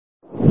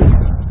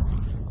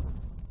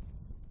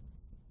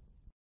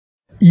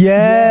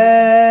या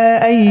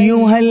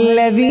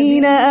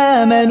अय्युहल्लज़ीना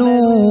आमनू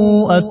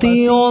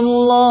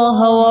अतीउल्लाह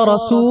व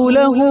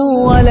रसूलहू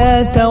व ला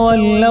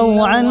तवल्लौ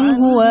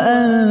अन्हु व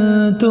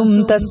अंतुम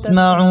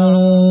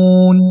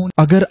तस्मऊन।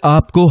 अगर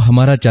आपको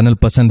हमारा चैनल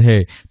पसंद है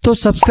तो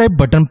सब्सक्राइब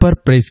बटन पर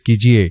प्रेस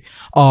कीजिए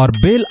और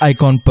बेल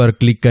आइकॉन पर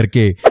क्लिक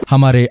करके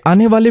हमारे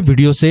आने वाले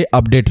वीडियो से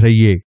अपडेट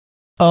रहिए।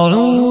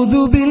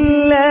 अऊज़ु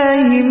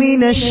बिल्लाहि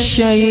मिनश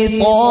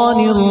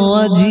शैतानिर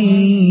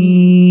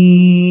रजीम।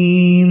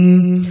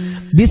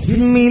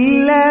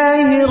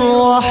 बिस्मिल्लाहिर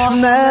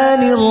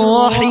रहमानिर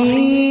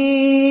रहीम।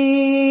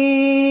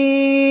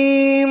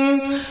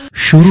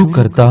 शुरू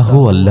करता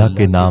हूँ अल्लाह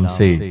के नाम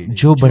से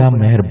जो बड़ा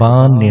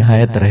मेहरबान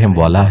निहायत रहम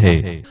वाला है।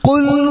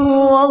 कुल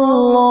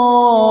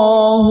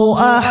हुवल्लाहु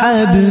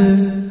अहद।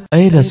 ऐ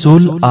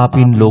रसूल आप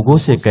इन लोगों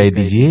से कह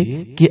दीजिए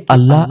कि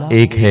अल्लाह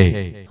एक है।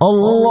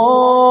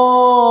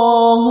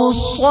 अल्लाहु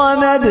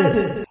समद।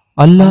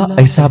 अल्लाह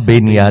ऐसा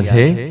बेनियाज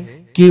है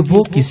कि वो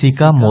किसी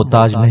का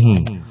मोहताज नहीं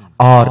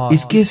और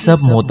इसके सब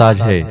मोहताज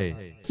है।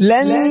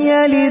 लम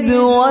यलिद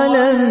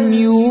वलम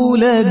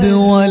यूलद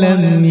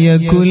वलम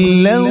यकुल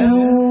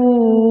लहू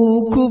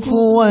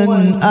कुफुवन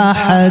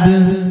अहद।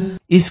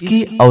 इसकी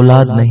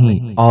औलाद नहीं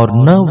और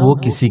न वो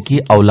किसी की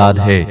औलाद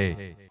है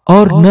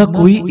और न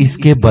कोई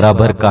इसके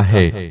बराबर का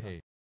है।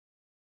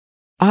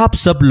 आप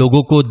सब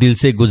लोगों को दिल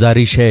से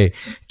गुजारिश है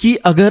कि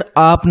अगर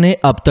आपने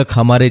अब तक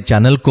हमारे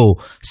चैनल को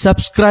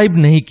सब्सक्राइब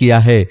नहीं किया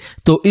है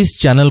तो इस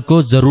चैनल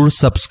को जरूर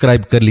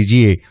सब्सक्राइब कर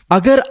लीजिए।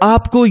 अगर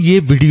आपको ये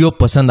वीडियो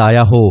पसंद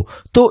आया हो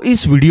तो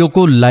इस वीडियो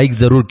को लाइक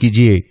जरूर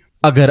कीजिए।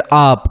 अगर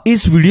आप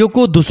इस वीडियो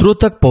को दूसरों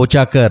तक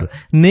पहुंचाकर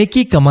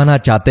नेकी कमाना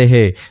चाहते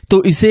हैं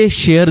तो इसे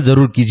शेयर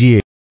जरूर कीजिए।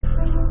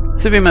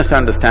 See, we must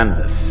understand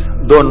this.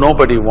 Though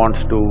nobody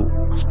wants to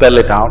spell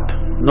it out,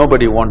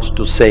 nobody wants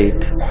to say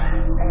it.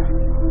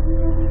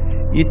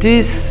 It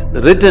is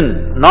written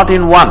not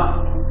in one,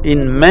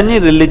 in many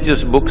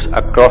religious books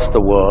across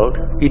the world,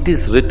 it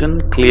is written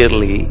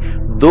clearly,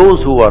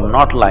 those who are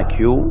not like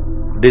you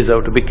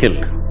deserve to be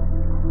killed.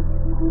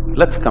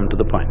 Let's come to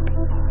the point.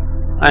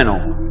 I know,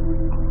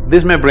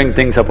 this may bring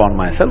things upon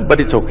myself,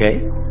 but it's okay.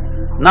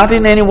 Not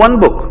in any one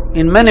book,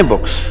 in many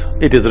books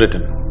it is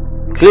written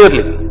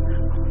clearly.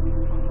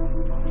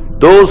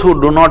 Those who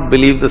do not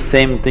believe the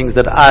same things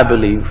that I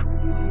believe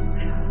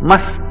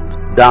must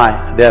die,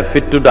 they are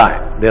fit to die,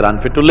 they are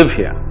unfit to live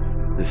here.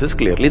 This is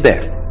clearly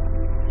there.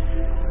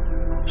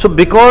 So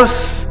because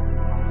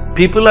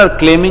people are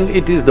claiming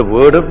it is the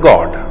word of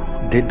God,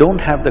 they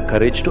don't have the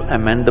courage to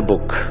amend the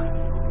book.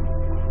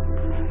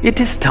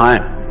 It is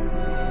time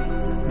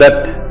that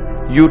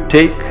you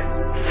take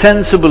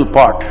sensible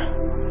part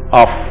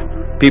of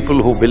people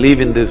who believe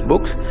in these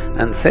books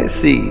and say,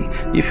 see,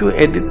 if you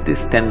edit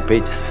these 10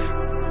 pages,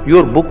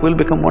 your book will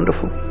become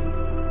wonderful.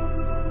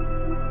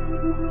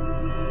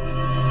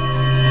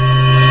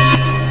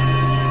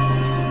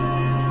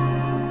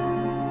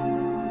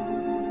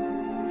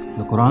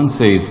 The Quran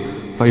says,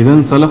 فَإِذَا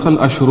انْسَلَخَ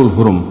الْأَشْهُرُ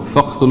الْحُرُمُ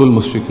فَاقْتُلُوا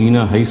الْمُشْرِكِينَ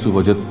حَيْثُ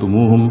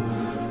وَجَدتُّمُوهُمْ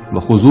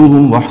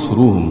وَخُذُوهُمْ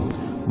وَاحْصُرُوهُمْ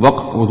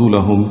وَاقْعُدُوا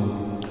لَهُمْ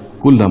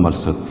كُلَّ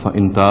مَرْصَدٍ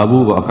فَإِنْ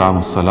تَابُوا وَأَقَامُوا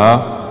الصَّلَاةَ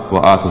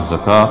وَآتُوا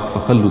الزَّكَاةَ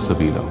فَخَلُّوا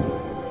سَبِيلَهُمْ.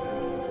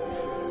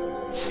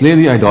 Slay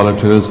the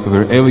idolaters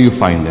wherever you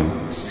find them,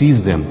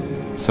 seize them,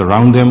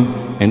 surround them,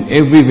 and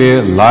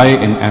everywhere lie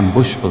in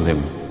ambush for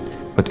them.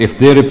 But if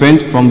they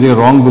repent from their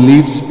wrong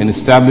beliefs and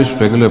establish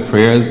regular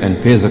prayers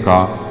and pay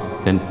zakah,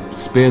 then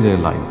spare their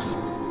lives.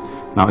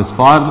 Now, as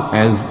far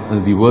as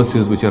the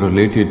verses which are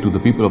related to the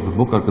people of the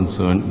book are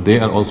concerned, they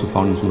are also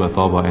found in Surah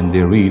Tawbah, and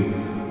they read,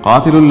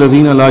 قَاتِلُوا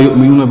الَّذِينَ لَا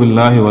يُؤْمِنُونَ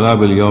بِاللَّهِ وَلَا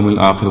بِالْيَوْمِ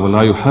الْآخِرِ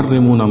وَلَا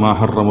يُحَرِّمُونَ مَا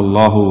حَرَّمَ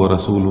اللَّهُ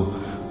وَرَسُولُهُ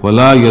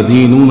وَلَا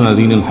يَدِينُونَ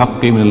دِينَ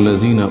الْحَقِّ مِنَ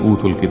الَّذِينَ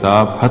أُوتُوا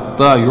الْكِتَابَ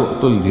حَتَّى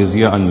يُؤْتُوا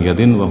الْجِزْيَةَ عَنْ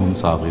يَدٍ وَهُمْ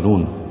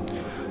صَاغِرُونَ.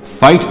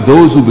 Fight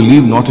those who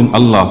believe not in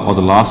Allah or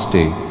the last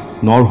day,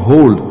 nor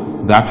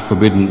hold that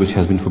forbidden which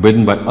has been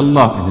forbidden by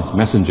Allah and His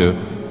Messenger,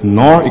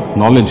 nor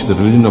acknowledge the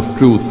religion of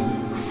truth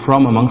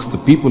from amongst the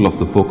people of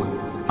the book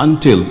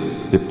until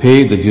they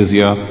pay the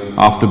jizya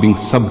after being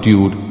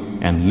subdued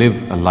and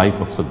live a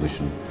life of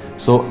submission.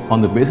 So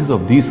on the basis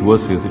of these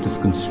verses, it is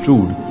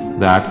construed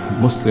that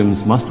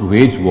Muslims must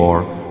wage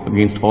war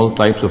against all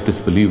types of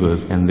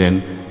disbelievers, and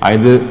then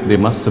either they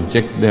must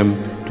subject them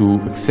to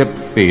accept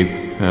faith,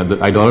 the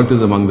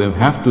idolaters among them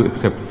have to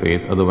accept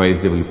faith, otherwise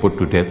they will be put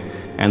to death,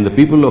 and the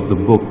people of the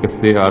book, if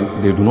they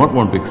do not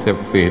want to accept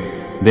faith,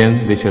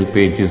 then they shall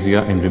pay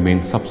jizya and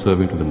remain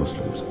subservient to the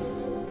Muslims.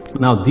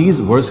 Now these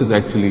verses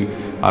actually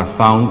are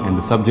found, and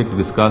the subject to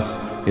discuss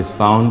is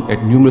found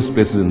at numerous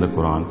places in the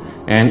Quran,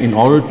 and in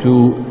order to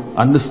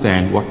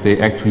understand what they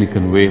actually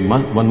convey,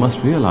 one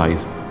must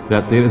realize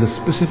that there is a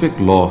specific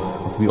law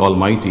of the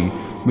Almighty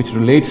which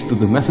relates to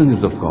the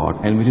messengers of God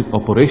and which is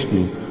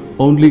operational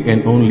only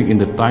and only in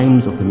the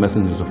times of the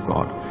messengers of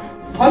God.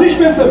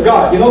 Punishments of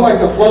God, like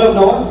the flood of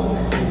Noah?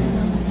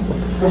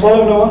 The flood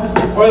of Noah?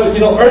 Or,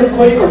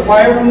 earthquake or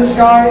fire from the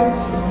sky?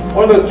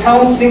 Or the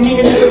town sinking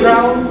into the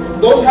ground?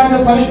 Those kinds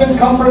of punishments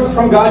come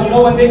from God. You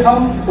know when they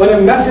come? When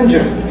a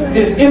messenger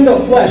is in the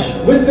flesh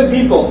with the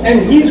people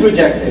and he's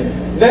rejected.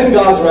 then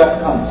God's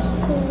wrath comes.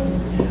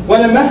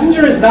 When a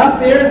messenger is not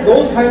there,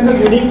 those kinds of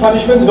unique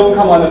punishments don't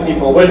come on the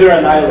people, where they're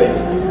annihilated.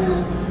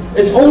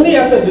 It's only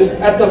at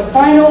the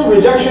final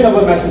rejection of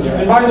a messenger.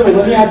 And by the way,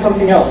 let me add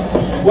something else.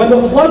 When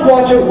the flood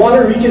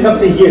water reaches up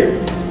to here,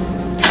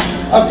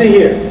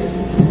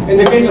 in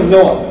the case of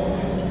Noah,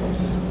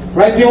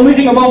 right? The only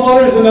thing above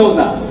water is the nose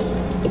now.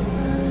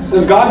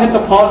 Does God hit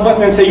the pause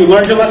button and say, you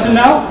learned your lesson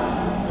now?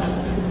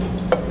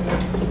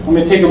 I'm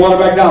going to take the water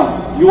back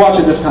down. You watch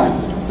it this time.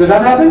 Does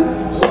that happen?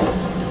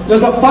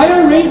 Does the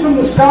fire rain from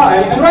the sky,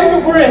 and right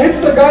before it hits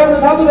the guy on the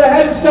top of the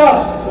head,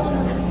 stop?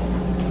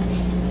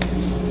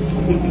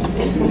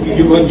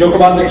 You want to joke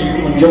about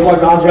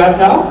God's wrath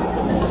now?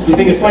 You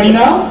think it's funny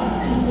now?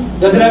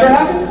 Does it ever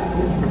happen?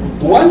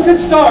 Once it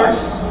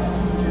starts,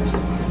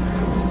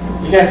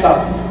 you can't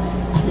stop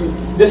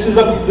it. This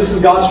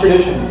is God's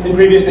tradition in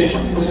previous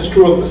nations. This is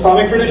true of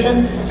Islamic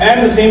tradition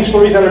and the same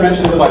stories that are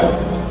mentioned in the Bible.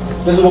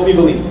 This is what we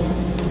believe.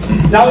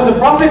 Now in the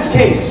Prophet's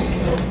case,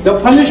 the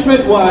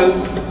punishment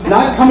was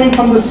not coming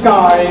from the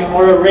sky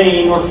or a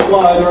rain or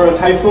flood or a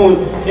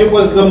typhoon. It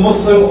was the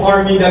Muslim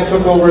army that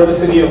took over the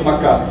city of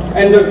Makkah.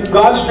 And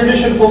God's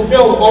tradition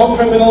fulfilled. All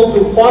criminals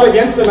who fought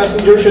against the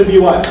messenger should be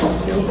what?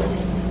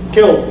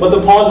 Killed. But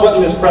the pause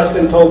button is pressed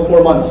until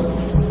 4 months.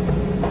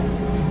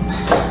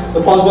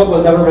 The pause button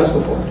was never pressed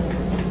before.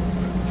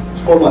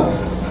 4 months.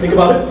 Think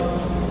about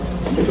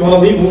it. If you want to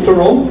leave, move to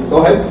Rome,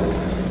 go ahead.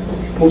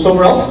 Move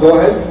somewhere else, go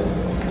ahead.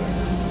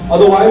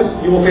 Otherwise,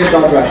 you will face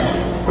God's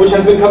wrath, which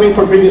has been coming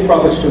for previous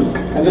prophets too.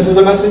 And this is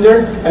a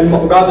messenger, and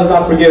God does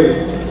not forgive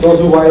those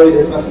who violate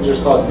His messenger's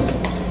causes.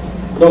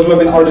 Those who have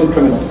been ardent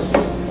criminals.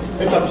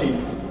 It's up to you.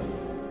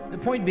 The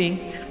point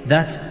being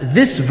that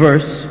this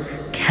verse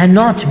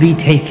cannot be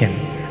taken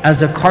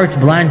as a carte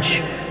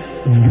blanche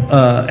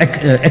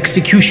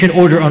execution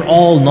order on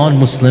all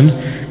non-Muslims,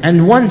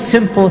 and one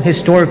simple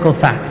historical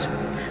fact,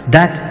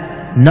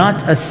 that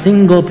not a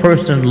single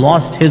person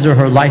lost his or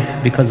her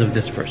life because of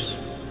this verse.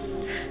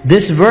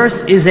 This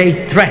verse is a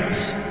threat.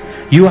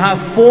 You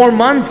have 4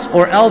 months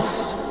or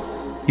else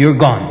you're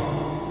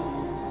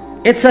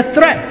gone. It's a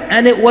threat,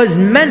 and it was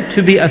meant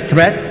to be a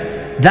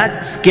threat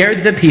that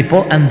scared the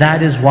people, and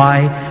that is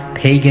why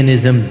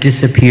paganism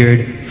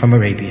disappeared from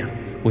Arabia,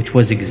 which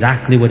was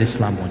exactly what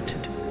Islam wanted.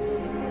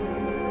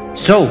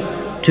 So,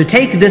 to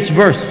take this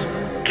verse,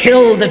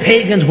 kill the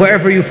pagans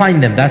wherever you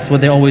find them, that's what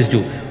they always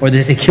do. Or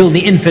they say, kill the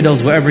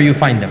infidels wherever you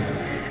find them.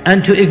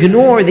 And to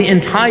ignore the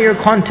entire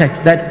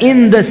context that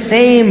in the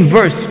same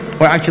verse,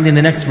 or actually in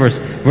the next verse,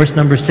 verse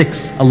number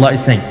 6, Allah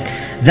is saying,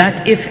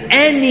 that if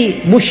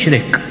any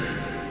mushrik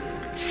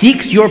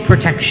seeks your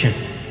protection,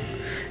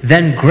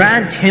 then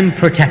grant him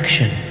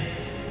protection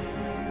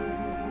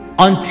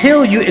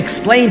until you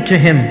explain to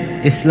him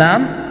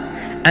Islam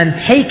and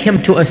take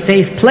him to a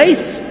safe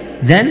place.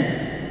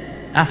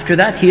 Then after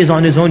that he is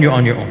on his own, you're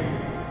on your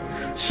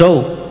own.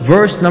 So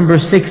verse number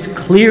 6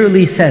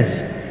 clearly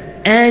says,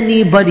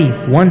 anybody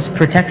wants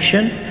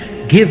protection,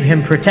 give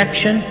him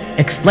protection,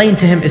 explain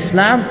to him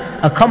Islam,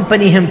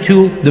 accompany him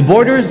to the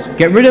borders,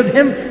 get rid of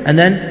him, and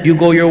then you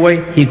go your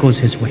way, he goes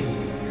his way.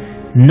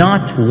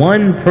 Not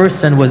one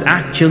person was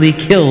actually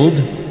killed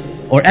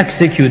or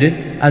executed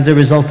as a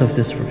result of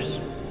this verse.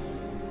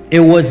 It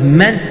was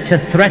meant to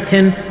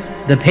threaten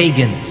the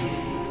pagans.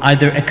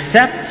 Either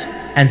accept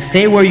and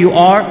stay where you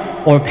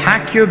are, or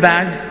pack your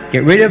bags,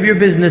 get rid of your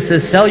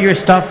businesses, sell your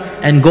stuff,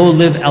 and go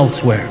live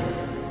elsewhere.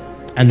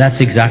 And that's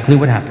exactly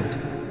what happened.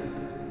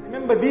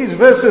 Remember, these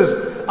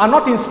verses are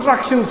not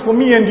instructions for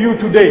me and you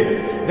today.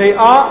 They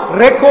are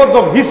records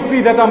of history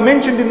that are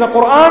mentioned in the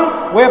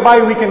Quran,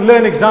 whereby we can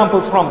learn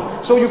examples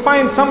from. So you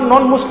find some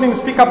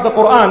non-Muslims pick up the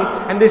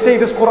Quran and they say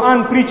this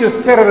Quran preaches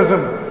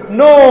terrorism.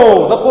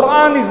 No, the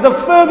Quran is the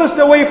furthest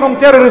away from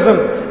terrorism,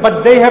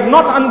 but they have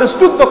not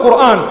understood the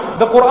Quran.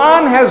 The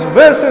Quran has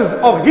verses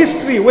of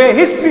history, where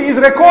history is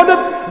recorded,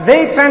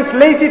 they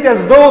translate it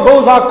as though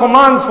those are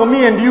commands for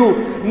me and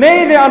you.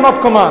 Nay, they are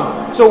not commands.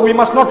 So we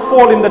must not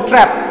fall in the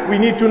trap. We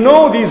need to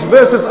know these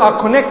verses are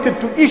connected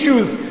to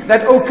issues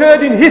that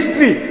occurred in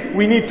history.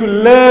 We need to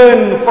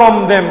learn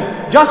from them.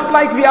 Just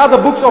like the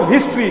other books of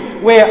history,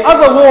 where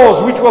other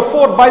wars which were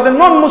fought by the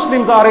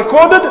non-Muslims are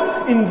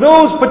recorded, in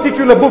those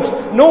particular books,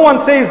 no one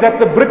says that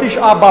the British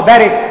are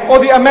barbaric or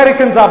the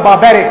Americans are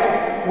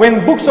barbaric.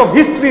 When books of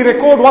history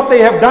record what they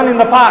have done in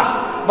the past,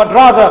 but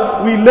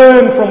rather we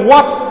learn from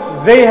what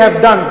they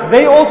have done.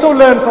 They also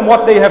learn from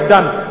what they have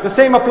done. The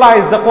same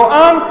applies. The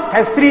Quran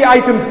has 3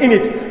 items in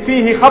it.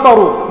 فِيهِ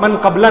خَبَرُ مَنْ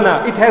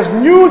قَبْلَنَا. It has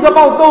news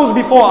about those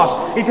before us.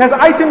 It has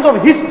items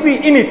of history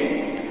in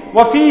it.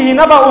 وَفِيهِ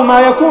نَبَأُ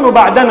مَا يَكُونُ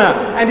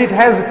بَعْدَنَا. And it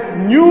has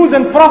news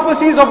and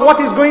prophecies of what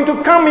is going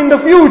to come in the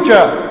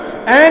future.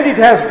 And it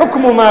has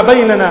حُكْمُ مَا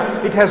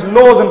بَيْنَنَا. It has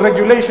laws and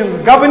regulations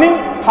governing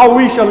how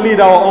we shall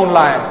lead our own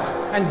lives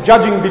and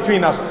judging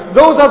between us.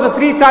 Those are the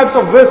 3 types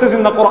of verses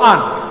in the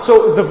Quran.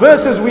 So the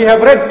verses we have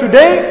read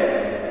today,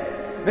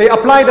 they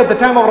applied at the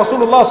time of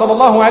Rasulullah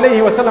sallallahu alaihi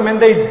wasallam, and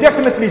they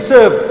definitely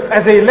serve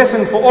as a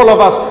lesson for all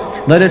of us.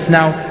 Let us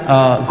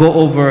now go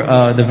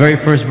over the very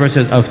first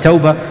verses of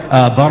Tawbah.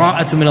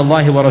 Bara'atu min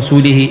Allahi wa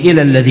rasulihi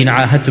ila alladhina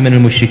ahadtum min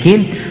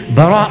al-mushrikeen.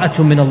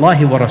 Bara'atu min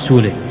Allahi wa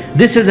rasulih.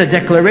 This is a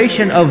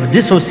declaration of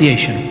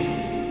dissociation.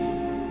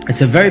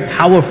 It's a very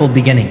powerful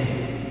beginning.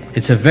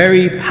 It's a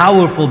very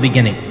powerful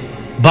beginning.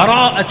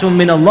 Bara'atu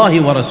min Allahi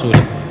wa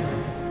rasulih.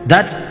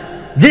 That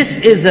this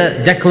is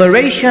a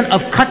declaration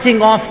of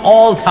cutting off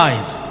all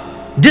ties.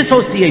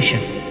 Dissociation.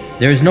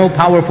 There is no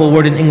powerful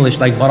word in English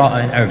like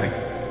bara'a in Arabic.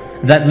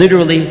 That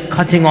literally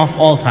cutting off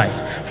all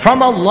ties.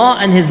 From Allah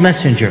and His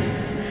Messenger.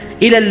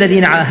 إِلَى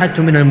الَّذِينَ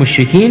عَاهَدْتُم مِّنَ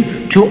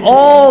الْمُشْرِكِينَ. To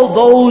all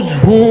those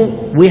who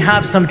we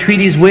have some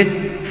treaties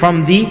with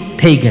from the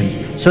pagans.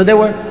 So there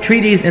were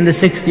treaties in the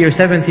 6th year,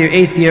 7th year,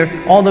 8th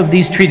year, all of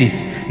these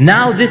treaties.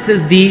 Now this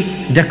is the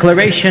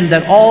declaration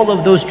that all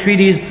of those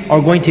treaties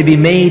are going to be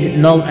made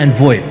null and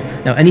void.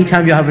 Now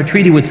anytime you have a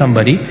treaty with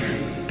somebody,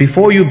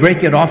 before you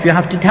break it off, you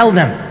have to tell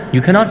them.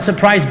 You cannot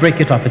surprise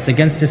break it off. It's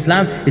against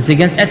Islam, it's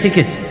against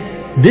etiquette.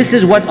 This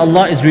is what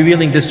Allah is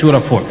revealing this surah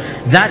for.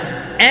 That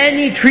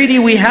any treaty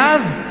we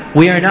have,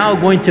 we are now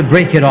going to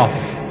break it off.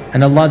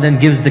 And Allah then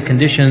gives the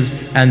conditions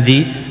and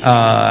the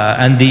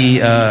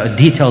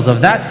details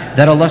of that.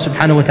 That Allah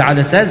subhanahu wa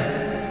ta'ala says,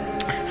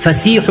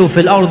 فَسِيحُوا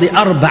فِي الْأَرْضِ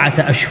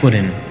أَرْبَعَةَ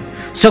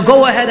أَشْهُرٍ. So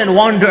go ahead and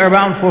wander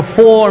around for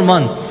 4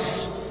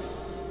 months.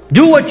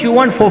 Do what you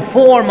want for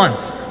 4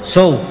 months.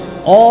 So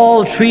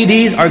all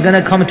treaties are going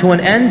to come to an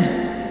end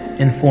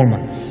in 4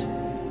 months.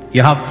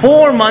 You have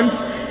 4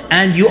 months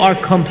and you are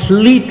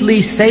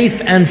completely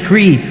safe and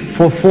free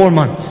for 4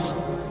 months.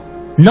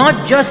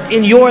 Not just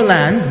in your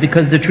lands,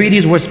 because the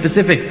treaties were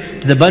specific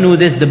to the Banu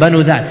this, the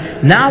Banu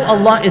that. Now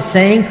Allah is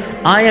saying,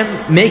 I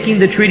am making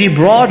the treaty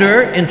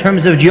broader in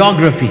terms of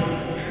geography.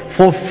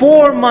 For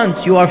 4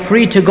 months you are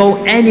free to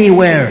go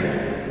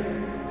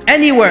anywhere.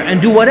 Anywhere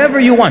and do whatever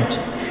you want.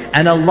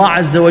 And Allah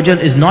Azza wa Jal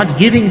is not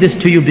giving this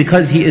to you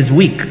because He is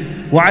weak.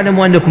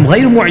 وَعَلَمُوا أَنَّكُمْ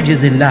غَيْرُ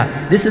مُعْجِزِ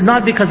اللَّهِ. This is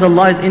not because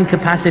Allah is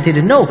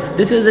incapacitated. No,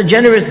 this is a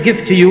generous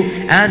gift to you,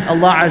 and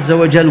Allah Azza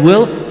wa Jal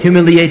will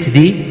humiliate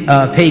the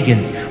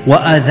pagans.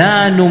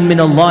 وَأَذَانٌ مِّنَ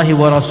اللَّهِ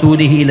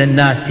وَرَسُولِهِ إِلَى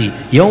النَّاسِ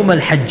يَوْمَ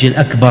الْحَجِّ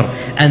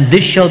الْأَكْبَرِ. And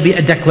this shall be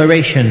a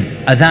declaration,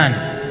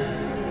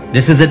 adhan.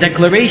 This is a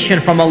declaration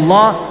from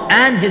Allah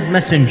and His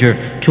Messenger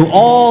to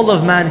all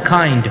of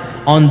mankind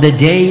on the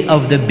day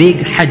of the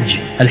big Hajj,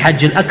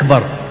 Al-Hajj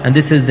Al-Akbar. And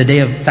this is the day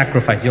of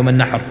sacrifice, Yawm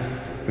Al-Nahr,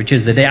 which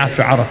is the day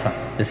after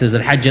Arafah. This is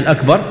Al-Hajj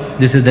Al-Akbar,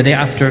 this is the day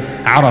after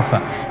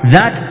Arafah.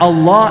 That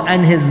Allah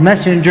and His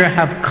Messenger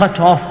have cut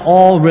off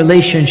all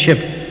relationship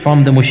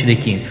from the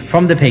mushrikeen,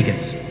 from the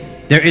pagans.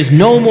 There is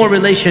no more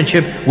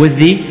relationship with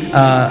the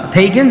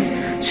pagans.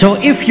 So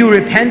if you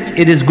repent,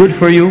 it is good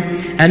for you.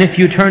 And if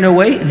you turn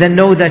away, then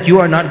know that you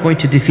are not going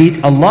to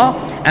defeat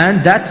Allah.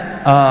 And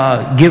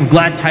that give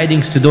glad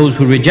tidings to those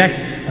who reject,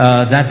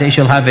 that they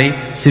shall have a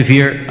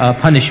severe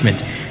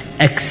punishment.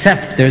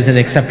 Except, there's an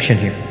exception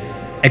here.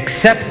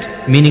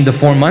 Except, meaning the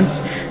 4 months,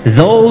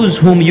 those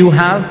whom you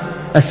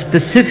have a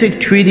specific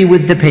treaty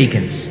with the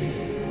pagans,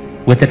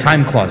 with a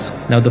time clause.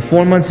 Now the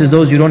 4 months is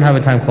those you don't have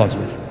a time clause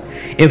with.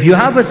 If you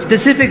have a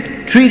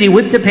specific treaty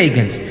with the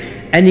pagans,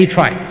 any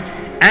tribe,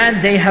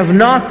 and they have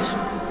not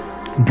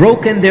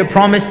broken their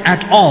promise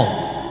at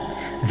all,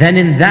 then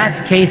in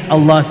that case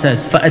Allah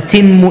says,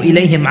 فَأَتِمُّوا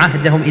إِلَيْهِمْ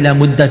عَهْدَهُمْ إِلَى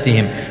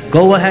مُدَّتِهِمْ.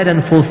 Go ahead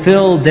and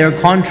fulfill their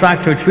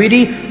contract or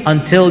treaty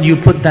until you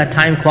put that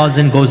time clause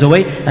in, goes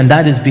away. And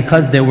that is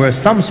because there were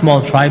some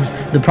small tribes,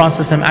 the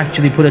Prophet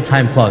actually put a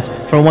time clause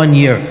for 1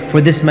 year,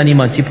 for this many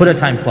months, he put a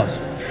time clause.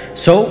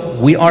 So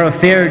we are a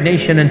fair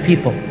nation and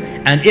people.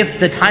 And if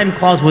the time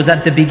clause was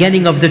at the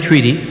beginning of the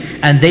treaty,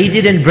 and they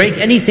didn't break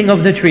anything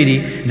of the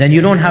treaty, then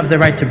you don't have the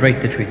right to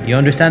break the treaty. You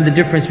understand the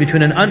difference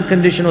between an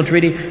unconditional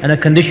treaty and a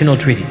conditional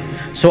treaty.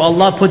 So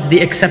Allah puts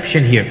the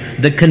exception here.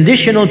 The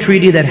conditional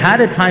treaty that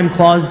had a time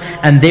clause,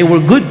 and they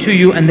were good to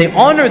you, and they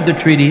honored the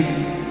treaty,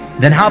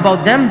 then how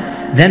about them?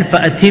 Then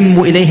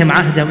فَأَتِمُّوا إِلَيْهِمْ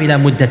عَهْدَهُمْ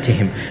إِلَى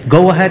مُدَّتِهِمْ.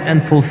 Go ahead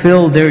and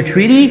fulfill their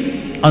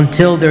treaty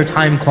until their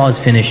time clause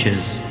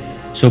finishes.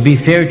 So be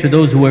fair to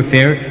those who are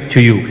fair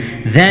to you.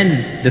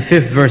 Then the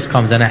 5th verse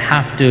comes, and I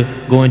have to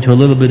go into a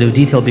little bit of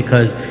detail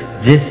because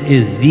this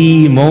is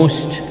the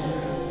most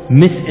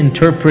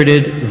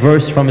misinterpreted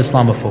verse from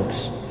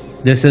Islamophobes.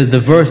 This is the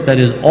verse that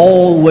is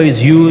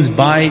always used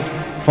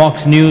by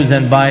Fox News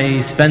and by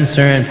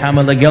Spencer and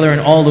Pamela Geller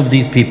and all of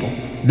these people.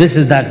 This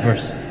is that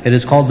verse. It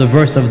is called the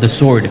verse of the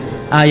sword.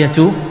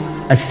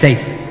 Ayatu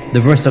as-sayf,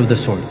 the verse of the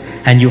sword.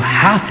 And you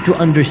have to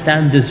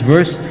understand this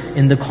verse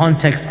in the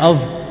context of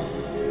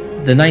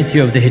the 9th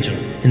year of the Hijrah.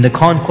 In the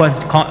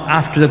conquest,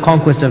 after the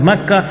conquest of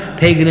Mecca,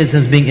 paganism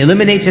is being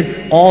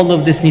eliminated. All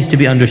of this needs to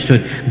be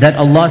understood. That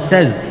Allah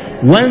says,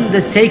 when the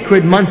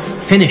sacred months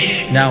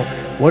finish. Now,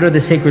 what are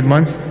the sacred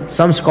months?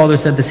 Some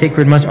scholars said the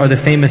sacred months are the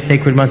famous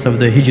sacred months of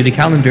the Hijri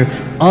calendar.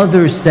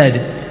 Others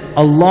said,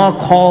 Allah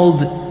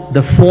called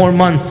the 4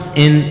 months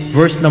in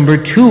verse number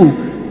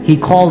 2, He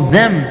called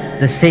them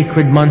the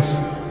sacred months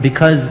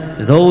because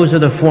those are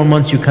the 4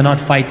 months you cannot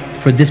fight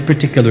for this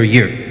particular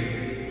year.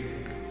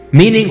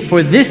 Meaning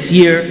for this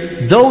year,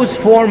 those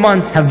 4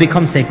 months have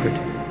become sacred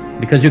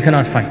because you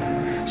cannot fight.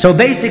 So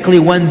basically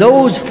when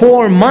those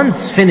 4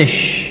 months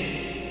finish,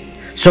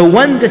 so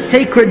when the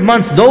sacred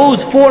months,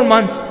 those 4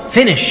 months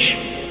finish,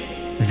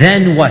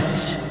 then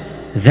what?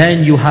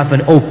 Then you have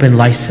an open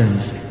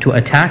license to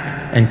attack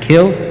and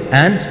kill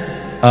and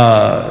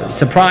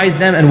surprise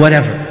them and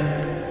whatever.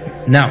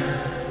 Now,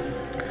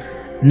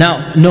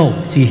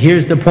 no, see,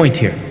 here's the point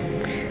here.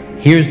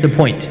 Here's the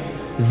point.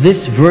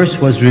 This verse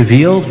was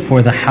revealed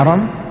for the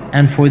Haram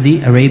and for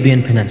the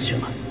Arabian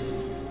Peninsula.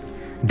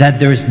 That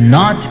there's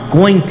not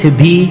going to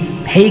be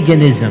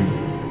paganism,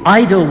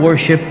 idol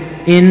worship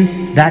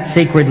in that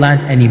sacred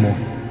land anymore.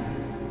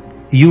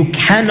 You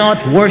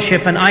cannot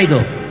worship an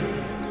idol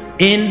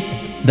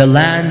in the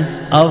lands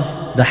of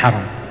the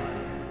Haram.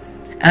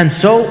 And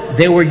so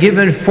they were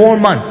given 4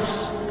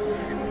 months.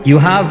 You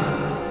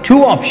have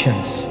 2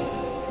 options.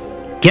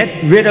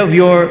 Get rid of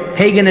your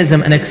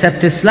paganism and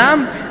accept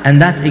Islam, and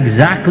that's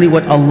exactly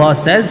what Allah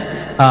says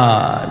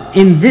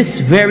in this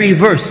very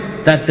verse,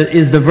 that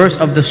is the verse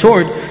of the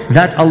sword,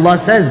 that Allah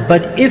says,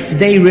 but if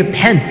they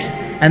repent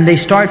and they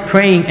start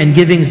praying and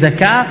giving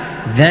zakah,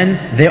 then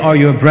they are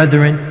your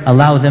brethren,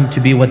 allow them to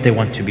be what they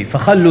want to be.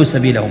 فَخَلُّوا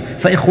سَبِيلَهُمْ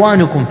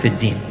فَإِخْوَانُكُمْ فِي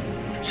الدِّينِ.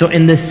 So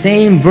in the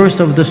same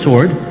verse of the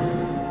sword,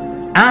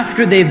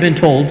 after they've been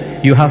told,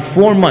 you have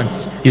 4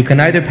 months, you can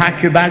either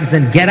pack your bags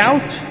and get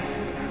out,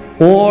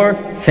 or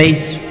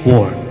face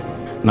war.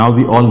 Now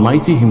the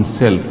Almighty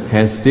Himself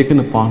has taken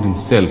upon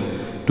Himself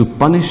to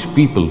punish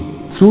people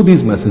through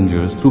these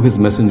messengers, through His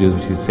messengers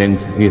which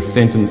He has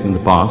sent in the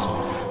past,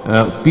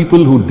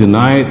 people who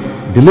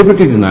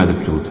deliberately deny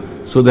the truth,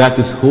 so that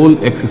this whole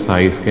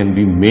exercise can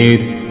be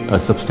made a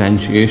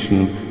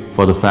substantiation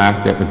for the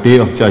fact that a day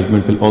of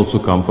judgment will also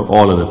come for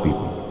all other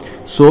people.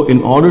 So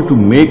in order to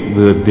make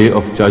the day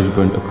of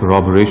judgment a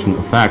corroboration,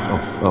 a fact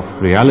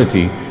of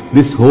reality,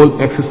 this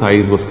whole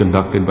exercise was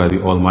conducted by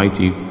the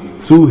Almighty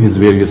through His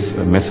various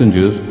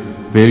messengers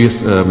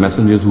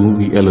whom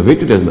He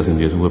elevated as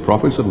messengers, who were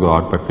prophets of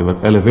God, but they were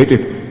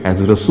elevated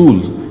as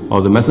Rasuls,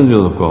 or the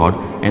messengers of God,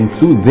 and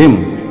through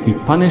them He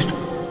punished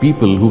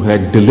people who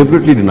had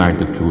deliberately denied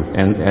the truth,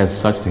 and as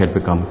such they had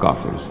become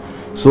kafirs.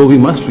 So we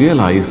must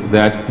realize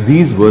that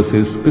these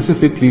verses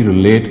specifically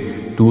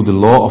relate to the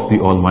law of the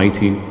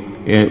Almighty,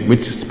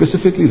 which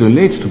specifically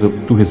relates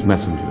to His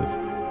messengers.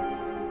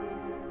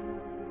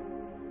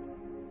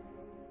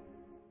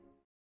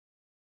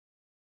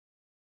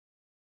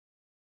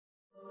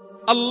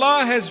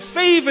 Allah has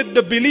favored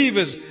the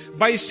believers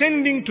by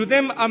sending to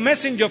them a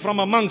messenger from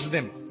amongst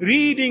them,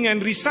 reading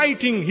and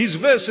reciting His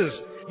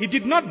verses. He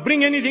did not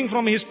bring anything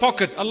from His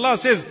pocket. Allah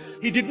says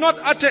He did not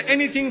utter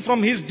anything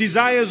from His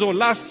desires or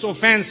lusts or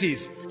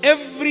fancies.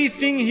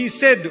 Everything He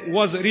said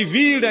was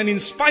revealed and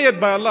inspired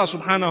by Allah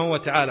subhanahu wa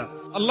ta'ala.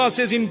 Allah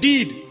says,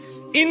 indeed,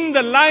 in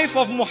the life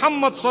of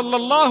Muhammad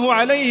sallallahu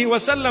alayhi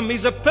wasallam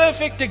is a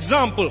perfect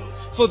example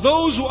for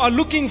those who are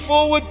looking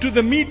forward to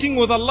the meeting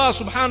with Allah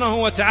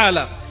subhanahu wa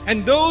ta'ala,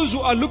 and those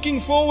who are looking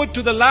forward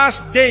to the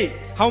last day.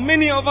 How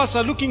many of us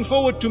are looking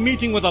forward to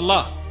meeting with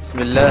Allah?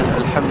 Bismillah,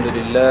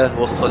 alhamdulillah,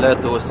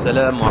 wassalatu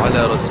wassalamu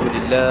ala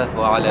rasulillah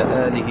wa ala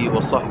alihi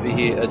wa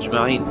sahbihi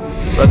ajma'een.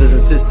 Brothers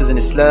and sisters in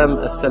Islam,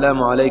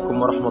 assalamu alaikum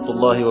wa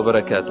rahmatullahi wa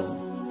barakatuh.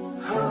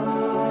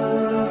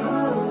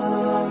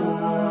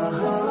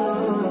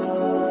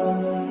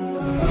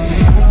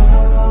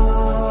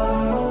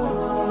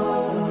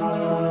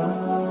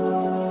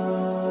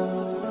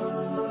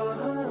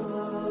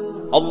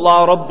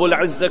 Allah Rabbul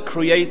Izzah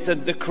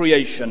created the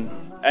creation,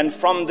 and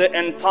from the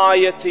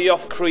entirety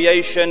of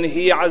creation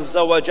He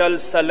Azza wa Jal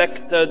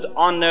selected,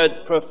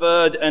 honored,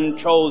 preferred and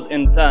chose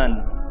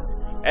insan.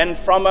 And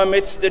from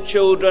amidst the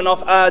children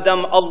of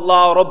Adam,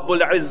 Allah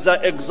Rabbul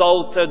Izzah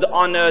exalted,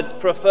 honored,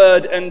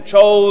 preferred and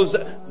chose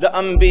the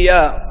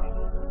Anbiya.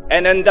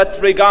 And in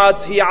that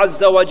regards He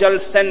Azza wa Jal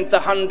sent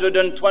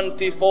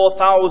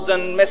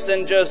 124,000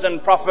 messengers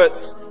and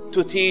prophets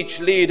to teach,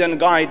 lead and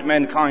guide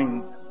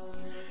mankind.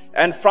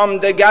 And from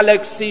the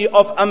galaxy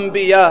of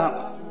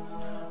Anbiya,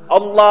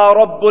 Allah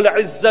Rabbul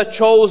Izzah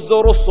chose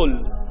the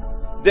Rusul,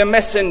 the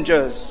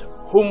messengers,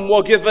 whom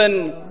were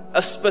given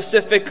a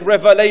specific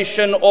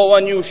revelation or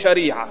a new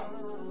Sharia.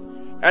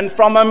 And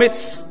from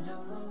amidst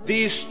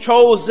these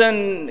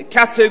chosen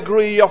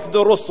category of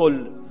the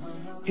Rusul,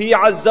 He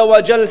Azza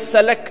wa Jal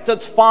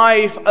selected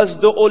 5 as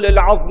the Ulul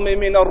Azmi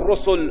min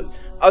al-Rusul,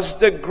 as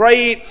the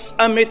greats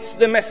amidst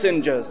the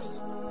messengers.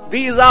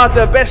 These are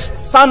the best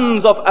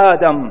sons of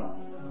Adam,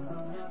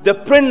 the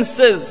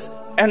princes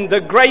and the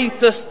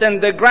greatest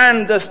and the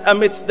grandest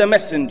amidst the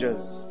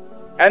messengers.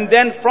 And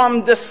then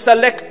from the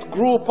select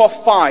group of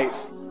 5,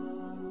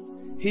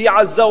 He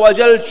Azza wa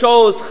Jal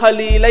chose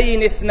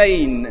Khalilayn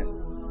Ithnayn,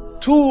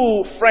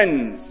 2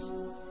 friends,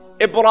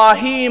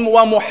 Ibrahim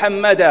wa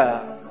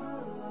Muhammada.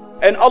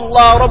 And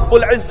Allah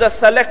Rabbul Izzah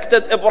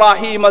selected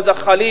Ibrahim as a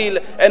Khalil,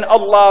 and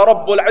Allah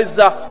Rabbul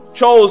Izzah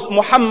chose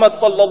Muhammad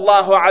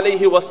sallallahu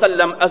alayhi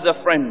wasallam as a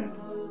friend.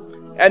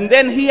 And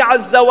then He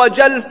Azza wa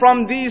Jal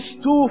from these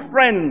 2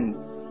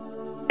 friends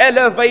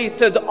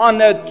elevated,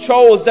 honored,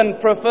 chosen,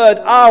 preferred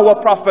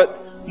our Prophet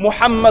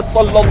Muhammad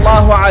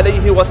sallallahu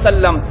alayhi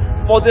wasallam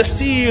for the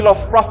seal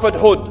of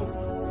prophethood,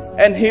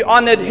 and He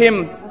honored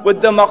him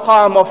with the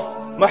maqam of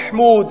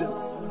Mahmud,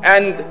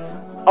 and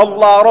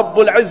Allah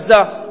Rabbul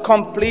Izzah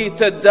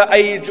completed the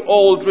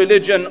age-old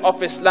religion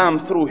of Islam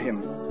through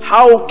him.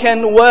 How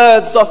can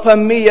words of a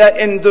mere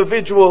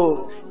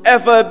individual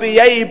ever be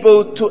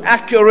able to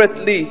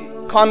accurately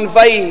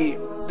convey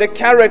the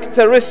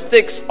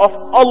characteristics of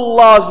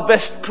Allah's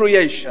best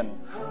creation,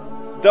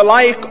 the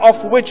like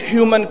of which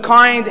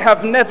humankind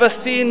have never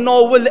seen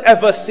nor will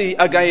ever see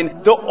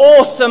again? The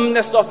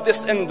awesomeness of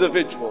this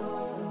individual.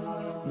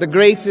 The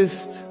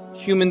greatest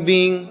human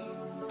being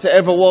to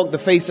ever walk the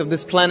face of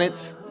this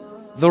planet,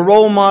 the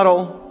role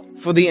model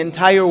for the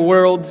entire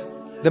world,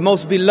 the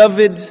most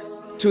beloved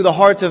to the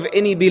heart of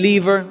any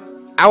believer,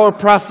 our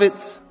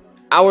Prophet,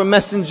 our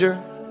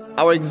Messenger,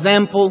 our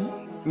example,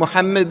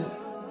 Muhammad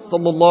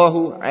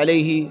sallallahu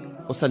alayhi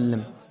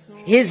wasallam.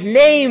 His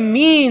name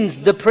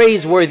means the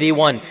praiseworthy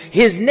one.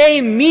 His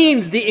name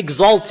means the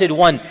exalted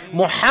one.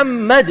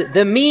 Muhammad,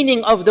 the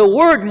meaning of the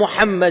word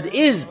Muhammad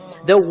is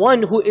the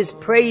one who is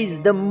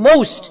praised the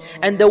most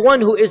and the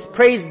one who is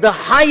praised the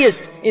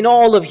highest in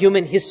all of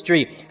human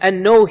history.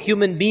 And no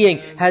human being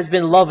has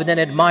been loved and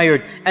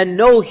admired, and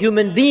no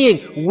human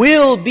being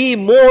will be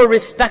more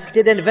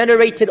respected and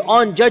venerated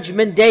on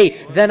Judgment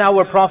Day than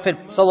our Prophet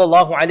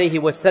sallallahu alaihi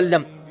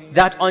wasallam.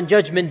 That on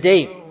Judgment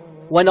Day,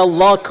 when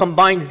Allah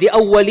combines the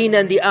awwaleen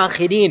and the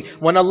akhirin,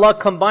 when Allah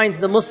combines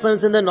the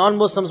Muslims and the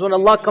non-Muslims, when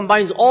Allah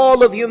combines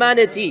all of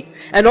humanity,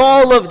 and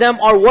all of them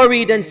are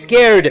worried and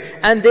scared,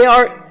 and they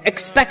are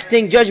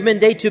expecting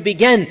Judgment Day to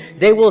begin,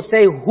 they will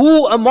say,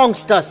 who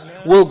amongst us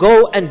will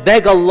go and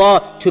beg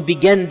Allah to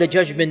begin the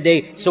Judgment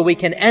Day so we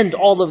can end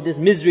all of this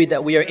misery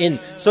that we are in?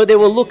 So they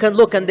will look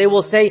and they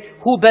will say,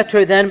 who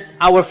better than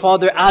our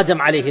father Adam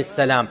alayhi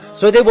salam?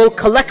 So they will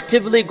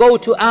collectively go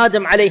to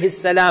Adam alayhi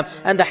salam,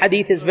 and the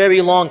hadith is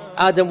very long.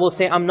 Adam will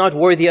say, I'm not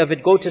worthy of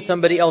it, go to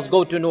somebody else,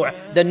 go to Nuh.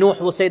 Then Nuh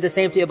will say the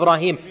same to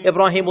Ibrahim.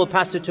 Ibrahim will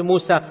pass it to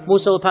Musa.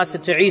 Musa will pass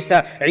it to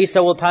Isa.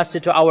 Isa will pass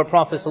it to our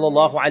Prophet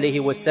sallallahu alaihi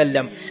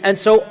wasallam. And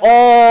so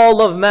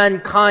all of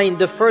mankind,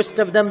 the first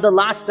of them, the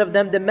last of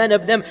them, the men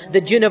of them,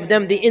 the jinn of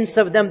them, the ins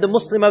of them, the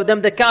Muslim of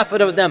them, the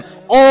kafir of them,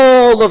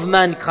 all of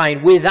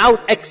mankind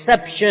without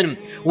exception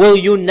will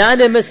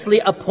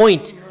unanimously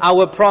appoint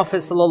our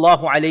Prophet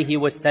sallallahu alaihi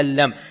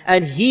wasallam,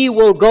 and he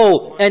will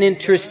go and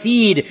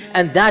intercede,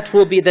 and that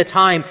will be the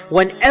time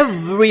when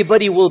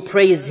everybody will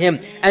praise him.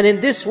 And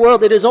in this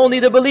world it is only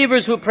the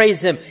believers who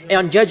praise him, and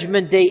on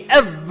Judgment Day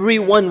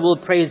everyone will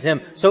praise him.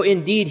 So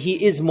indeed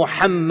he is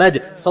Muhammad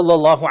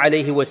sallallahu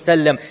alaihi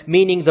wasallam,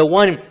 meaning the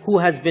one who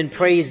has been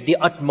praised the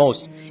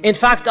utmost. In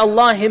fact,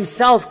 Allah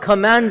himself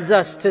commands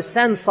us to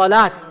send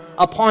salat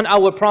upon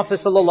our Prophet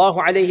sallallahu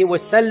alaihi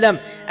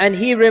wasallam, and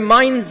he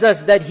reminds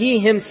us that he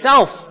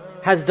himself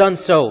has done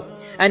so,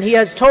 and he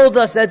has told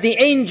us that the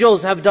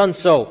angels have done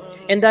so.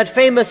 In that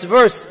famous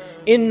verse,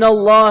 Inna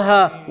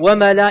Allaha wa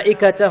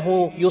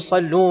malaikatahu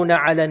yusalluna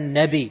ala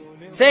nabi.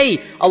 Say,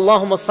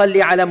 Allahumma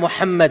salli ala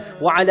Muhammad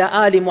wa ala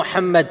ali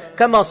Muhammad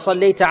kama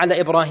sallayta ala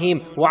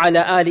Ibrahim wa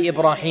ala ali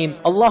Ibrahim.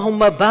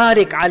 Allahumma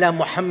barik ala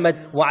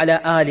Muhammad wa ala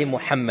ali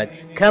Muhammad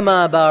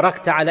kama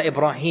barakta ala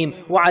Ibrahim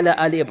wa ala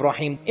ali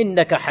Ibrahim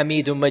innaka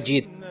Hamidun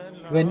Majid.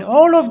 When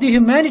all of the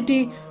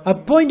humanity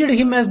appointed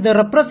him as the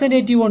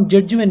representative on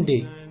Judgment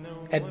Day,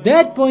 at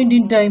that point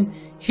in time,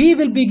 he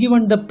will be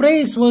given the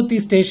praiseworthy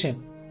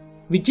station,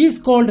 which is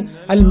called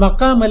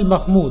Al-Maqam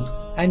Al-Mahmud.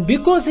 And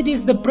because it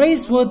is the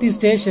praiseworthy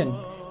station,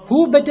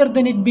 who better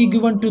than it be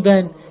given to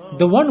than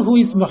the one who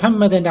is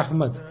Muhammad and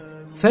Ahmad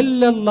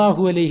sallallahu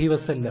alaihi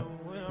wasallam.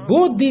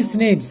 Both these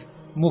names,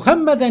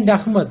 Muhammad and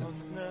Ahmad,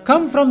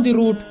 come from the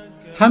root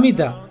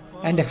Hamida,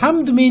 and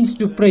Hamd means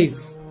to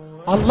praise.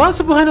 Allah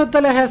subhanahu wa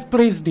ta'ala has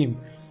praised him,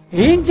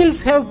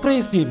 angels have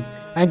praised him,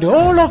 and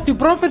all of the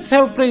prophets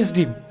have praised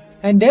him,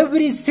 and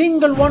every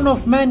single one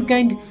of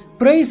mankind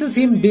praises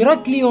him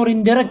directly or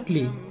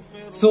indirectly.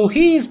 So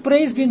he is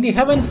praised in the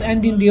heavens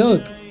and in the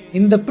earth,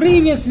 in the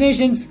previous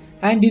nations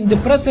and in the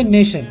present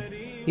nation,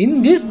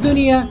 in this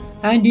dunya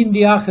and in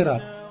the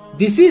akhirah.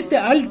 This is the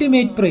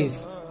ultimate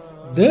praise.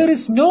 There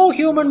is no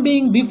human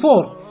being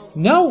before,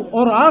 now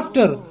or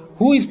after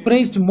who is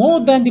praised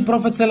more than the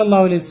Prophet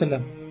sallallahu alaihi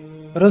wasallam.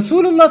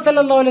 Rasulullah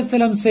sallallahu alaihi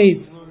wasallam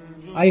says,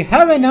 I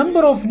have a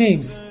number of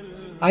names.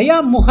 I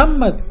am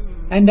Muhammad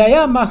and I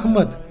am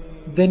Ahmad.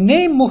 The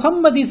name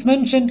Muhammad is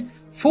mentioned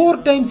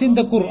 4 times in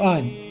the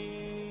Quran.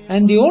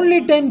 And the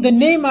only time the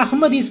name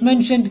Ahmad is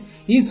mentioned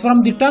is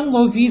from the tongue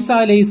of Isa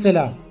alayhi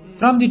salam,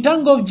 from the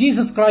tongue of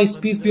Jesus Christ,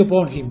 peace be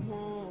upon him.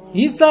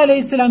 Isa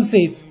alayhi salam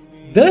says,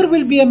 there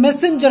will be a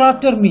messenger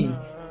after me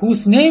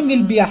whose name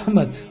will be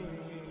Ahmad.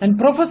 And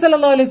Prophet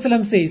sallallahu alaihi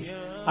wasallam says,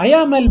 I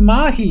am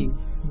al-Mahi,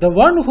 the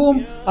one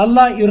whom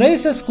Allah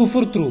erases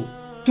kufr through.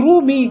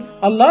 Through me,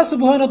 Allah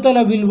subhanahu wa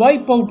ta'ala will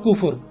wipe out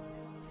kufr.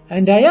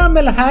 And I am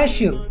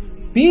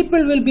al-Hashir,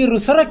 people will be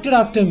resurrected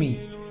after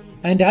me.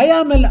 And I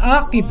am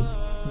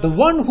al-Aqib, the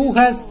one who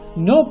has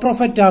no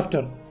prophet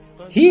after.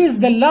 He is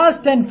the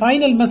last and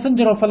final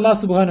messenger of Allah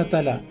subhanahu wa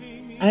ta'ala.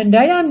 And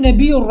I am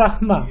Nabiur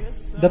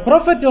Rahmah, the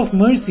Prophet of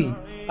mercy.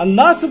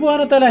 Allah subhanahu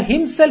wa ta'ala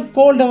himself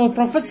called our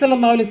Prophet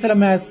sallallahu alaihi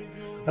wasallam as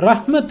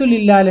Rahmatul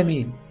lil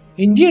Alameen.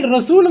 Indeed,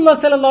 Rasulullah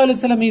sallallahu alaihi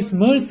wasallam is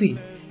mercy.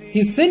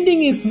 His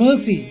sending is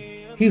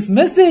mercy. His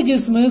message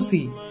is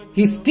mercy.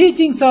 His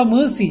teachings are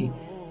mercy.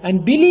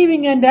 And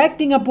believing and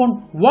acting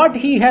upon what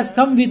he has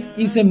come with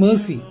is a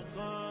mercy.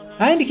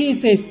 And he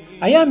says,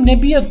 I am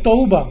Nabi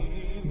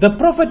at-Tawbah, the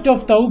Prophet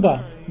of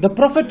Tawbah, the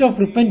Prophet of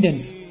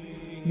repentance.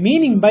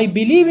 Meaning, by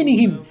believing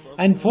him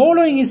and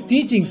following his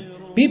teachings,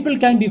 people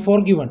can be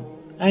forgiven.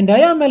 And I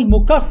am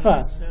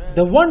al-Mukaffa,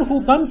 the one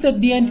who comes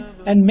at the end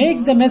and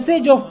makes the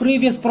message of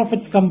previous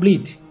prophets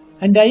complete.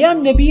 And I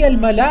am Nabi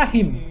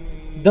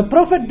al-Malahim, the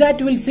prophet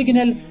that will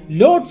signal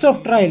loads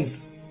of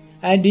trials.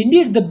 And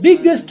indeed, the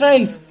biggest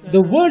trials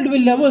the world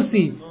will ever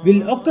see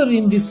will occur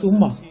in this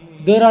ummah.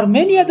 There are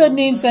many other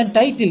names and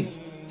titles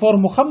for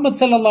Muhammad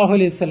sallallahu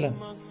alaihi wasallam.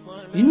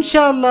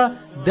 Inshallah,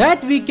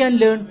 that we can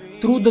learn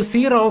through the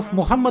seerah of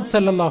Muhammad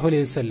sallallahu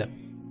alaihi wasallam.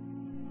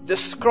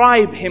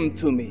 Describe him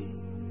to me.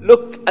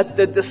 Look at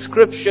the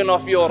description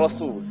of your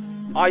Rasul.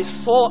 I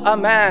saw a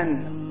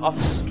man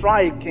of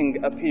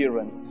striking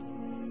appearance,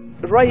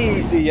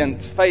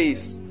 radiant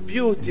face,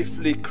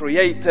 beautifully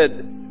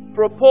created,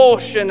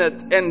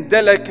 proportionate and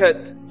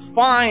delicate,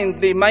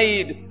 finely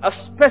made, a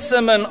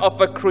specimen of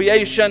a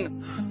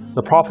creation.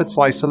 The Prophet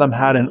ﷺ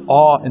had an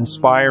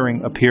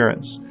awe-inspiring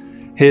appearance.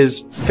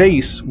 His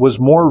face was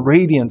more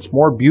radiant,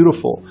 more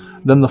beautiful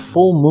than the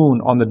full moon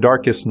on the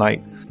darkest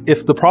night.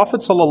 If the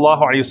Prophet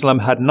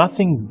ﷺ had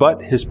nothing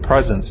but his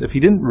presence, if he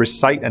didn't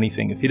recite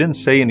anything, if he didn't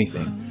say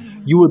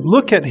anything, you would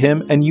look at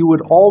him and you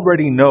would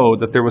already know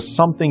that there was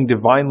something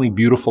divinely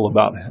beautiful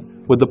about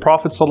him. With the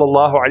Prophet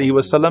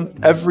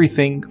ﷺ,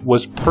 everything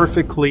was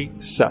perfectly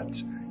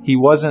set. He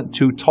wasn't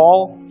too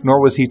tall,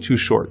 nor was he too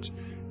short.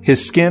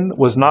 His skin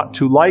was not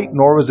too light,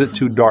 nor was it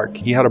too dark.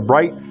 He had a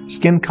bright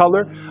skin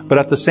color, but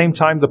at the same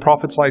time, the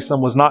Prophet ﷺ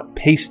was not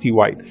pasty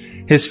white.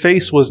 His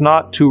face was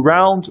not too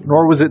round,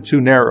 nor was it too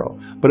narrow,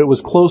 but it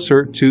was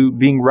closer to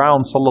being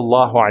round,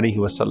 sallallahu alaihi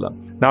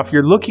wasallam. Now, if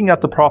you're looking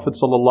at the Prophet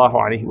sallallahu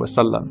alaihi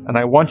wasallam, and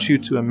I want you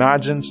to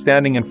imagine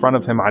standing in front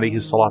of him, alaihi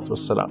salatu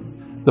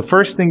wasalam, the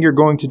first thing you're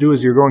going to do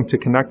is you're going to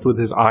connect with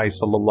his eyes,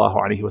 sallallahu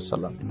alaihi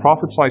wasallam. The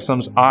Prophet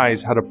ﷺ's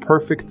eyes had a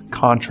perfect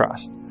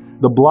contrast.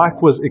 The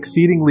black was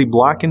exceedingly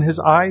black in his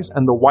eyes,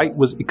 and the white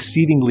was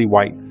exceedingly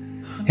white.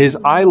 His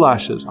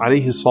eyelashes,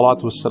 alayhi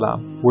salatu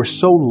wassalam, were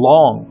so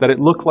long that it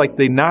looked like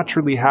they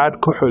naturally had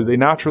kuhul, they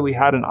naturally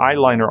had an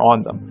eyeliner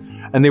on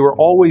them. And they were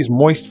always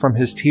moist from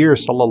his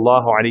tears,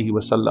 sallallahu alayhi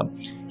wasallam.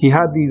 He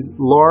had these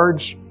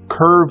large,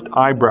 curved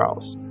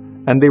eyebrows,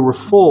 and they were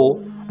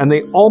full, and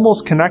they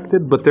almost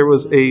connected, but there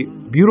was a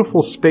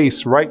beautiful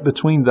space right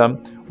between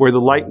them where the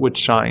light would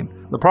shine.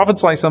 The Prophet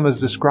ﷺ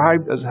is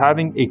described as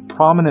having a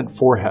prominent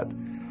forehead.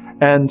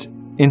 And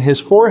in his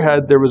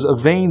forehead, there was a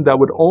vein that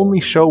would only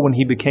show when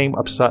he became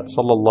upset,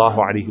 sallallahu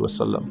alaihi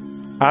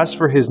wasallam. As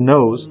for his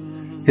nose,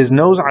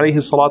 alayhi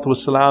salatu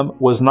wasalam,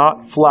 was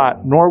not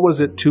flat, nor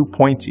was it too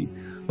pointy.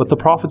 But the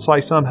Prophet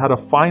ﷺ had a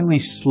finely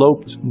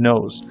sloped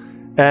nose.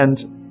 And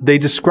they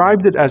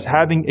described it as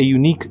having a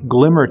unique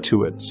glimmer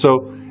to it.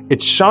 So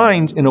it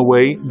shines in a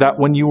way that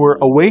when you were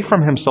away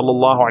from him,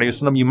 sallallahu alaihi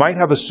wasallam, you might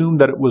have assumed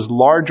that it was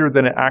larger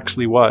than it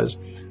actually was.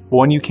 But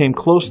when you came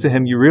close to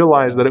him, you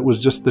realized that it was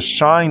just the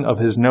shine of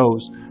his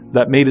nose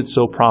that made it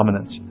so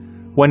prominent.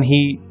 When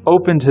he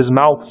opened his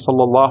mouth,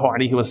 sallallahu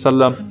alaihi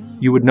wasallam,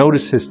 you would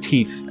notice his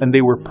teeth, and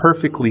they were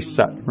perfectly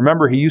set.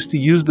 Remember, he used to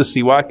use the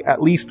siwak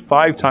at least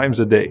 5 times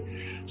a day.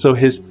 So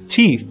his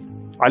teeth,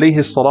 alayhi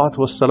salatu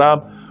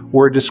wassalam,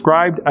 were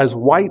described as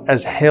white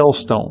as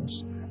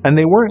hailstones. And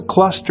they weren't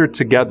clustered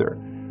together.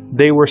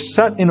 They were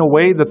set in a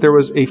way that there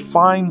was a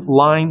fine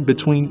line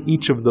between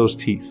each of those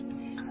teeth.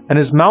 And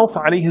his mouth,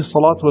 alayhi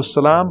salatu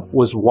wassalam,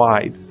 was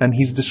wide. And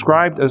he's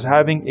described as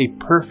having a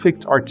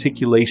perfect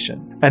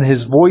articulation. And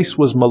his voice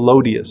was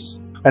melodious.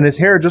 And his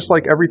hair, just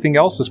like everything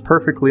else, is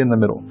perfectly in the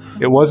middle.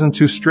 It wasn't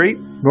too straight,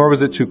 nor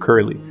was it too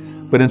curly.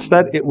 But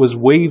instead, it was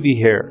wavy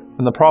hair.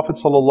 And the Prophet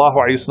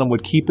ﷺ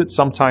would keep it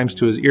sometimes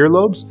to his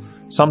earlobes.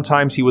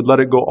 Sometimes he would let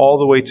it go all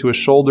the way to his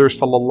shoulders,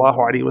 sallallahu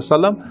alaihi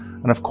wasallam.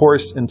 And of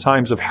course, in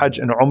times of Hajj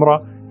and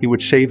Umrah, he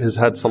would shave his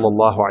head,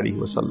 sallallahu alaihi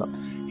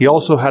wasallam. He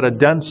also had a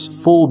dense,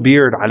 full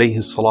beard, alayhi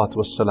salatu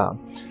wassalam.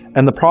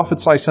 And the Prophet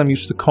ﷺ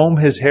used to comb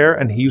his hair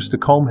and he used to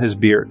comb his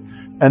beard.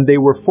 And they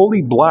were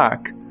fully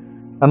black.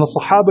 And the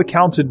Sahaba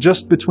counted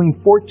just between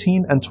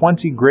 14 and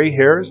 20 gray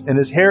hairs in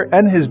his hair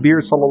and his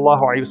beard, sallallahu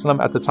alaihi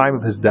wasallam, at the time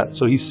of his death.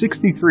 So he's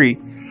 63,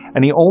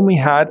 and he only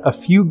had a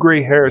few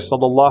gray hairs,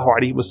 sallallahu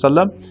alaihi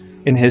wasallam,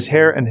 in his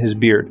hair and his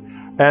beard.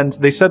 And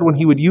they said when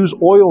he would use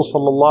oil,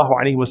 sallallahu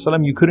alaihi wasallam,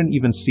 you couldn't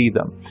even see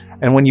them.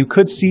 And when you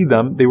could see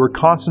them, they were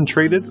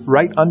concentrated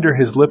right under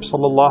his lips,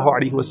 sallallahu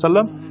alaihi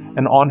wasallam,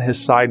 and on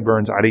his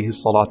sideburns, alaihi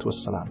salatu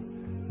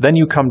wasalam. Then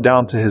you come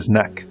down to his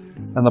neck.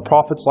 And the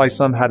Prophet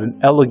ﷺ had an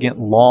elegant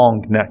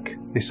long neck.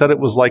 They said it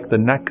was like the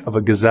neck of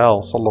a gazelle,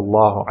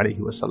 sallallahu alaihi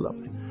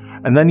wasallam.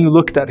 And then you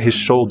looked at his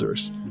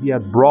shoulders. He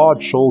had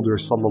broad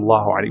shoulders,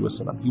 sallallahu alaihi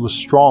wasallam. He was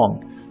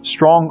strong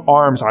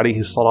arms, alayhi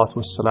salatu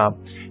wassalam.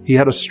 He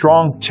had a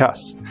strong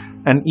chest.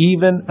 And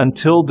even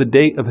until the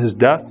date of his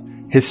death,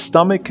 his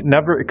stomach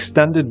never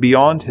extended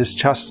beyond his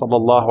chest,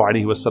 sallallahu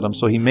alaihi wasallam.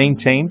 So he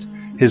maintained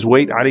his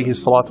weight, alayhi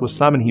salatu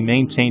wassalam, and he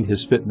maintained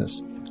his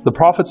fitness. The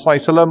Prophet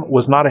ﷺ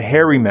was not a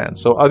hairy man.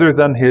 So other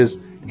than his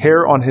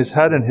hair on his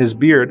head and his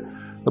beard,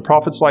 the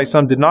Prophet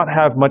ﷺ did not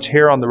have much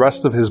hair on the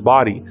rest of his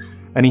body.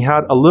 And he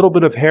had a little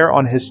bit of hair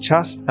on his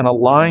chest and a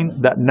line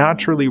that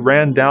naturally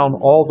ran down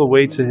all the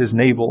way to his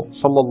navel,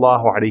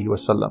 sallallahu alaihi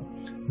wasallam.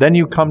 Then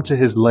you come to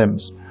his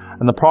limbs.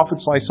 And the Prophet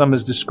ﷺ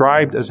is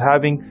described as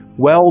having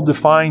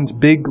well-defined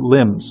big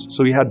limbs.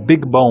 So he had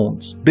big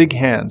bones, big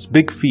hands,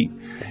 big feet.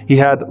 He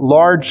had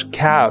large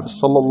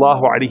calves,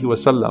 sallallahu alaihi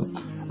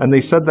wasallam. And they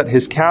said that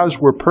his calves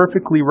were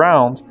perfectly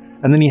round,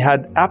 and then he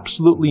had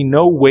absolutely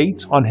no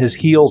weight on his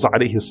heels,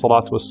 alayhi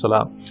salatu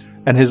wassalam.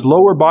 And his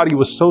lower body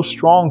was so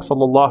strong,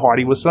 sallallahu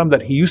alaihi wasallam,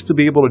 that he used to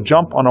be able to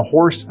jump on a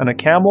horse and a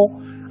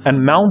camel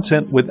and mount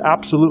it with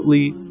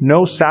absolutely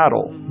no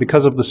saddle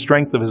because of the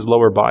strength of his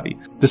lower body.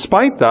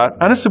 Despite that,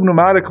 Anas ibn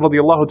Malik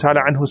radiallahu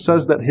ta'ala anhu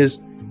says that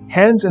his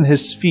hands and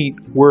his feet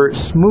were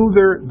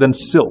smoother than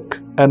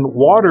silk, and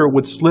water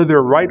would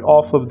slither right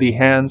off of the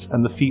hands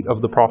and the feet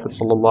of the Prophet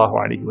sallallahu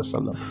alaihi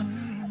wasallam.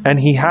 And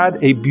he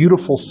had a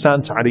beautiful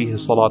scent, alayhi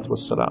salatu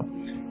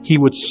wassalam. He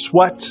would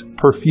sweat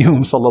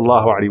perfume,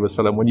 sallallahu alaihi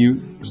wasallam. When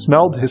you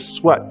smelled his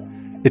sweat,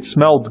 it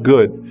smelled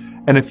good.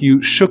 And if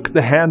you shook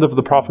the hand of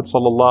the Prophet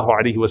sallallahu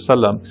alaihi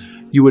wasallam,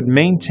 you would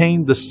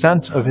maintain the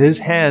scent of his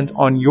hand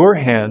on your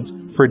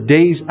hand for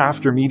days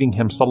after meeting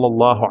him,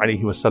 sallallahu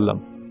alaihi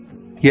wasallam.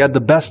 He had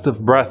the best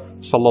of breath,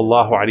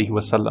 sallallahu alaihi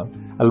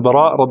wasallam.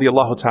 Al-Bara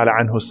radiallahu ta'ala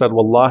anhu said,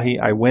 Wallahi,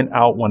 I went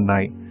out one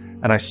night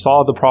and I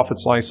saw the Prophet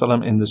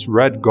ﷺ in this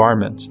red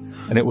garment,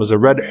 and it was a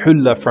red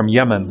hulla from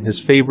Yemen, his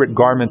favorite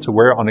garment to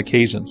wear on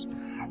occasions.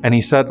 And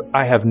he said,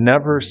 I have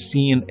never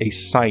seen a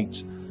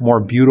sight more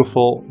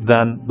beautiful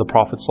than the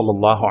Prophet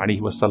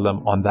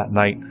ﷺ on that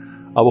night.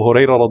 Abu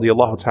Hurairah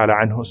radiallahu ta'ala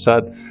anhu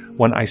said,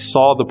 when I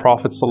saw the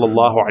Prophet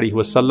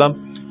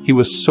ﷺ, he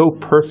was so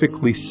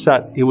perfectly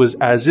set, it was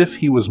as if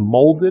he was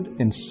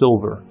molded in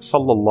silver,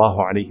 sallallahu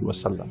alaihi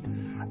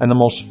wasallam. And the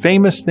most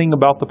famous thing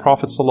about the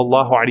Prophet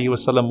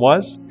ﷺ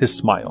was his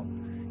smile.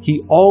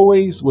 He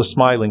always was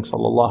smiling,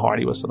 sallallahu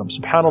alaihi wasallam.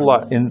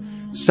 Subhanallah,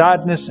 in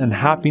sadness and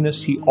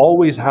happiness, he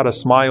always had a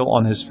smile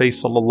on his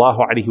face, sallallahu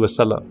alaihi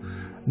wasallam.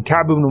 And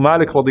Ka'b ibn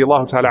Malik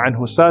radiallahu ta'ala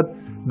anhu said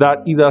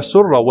that إِذَا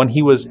surra, when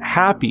he was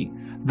happy,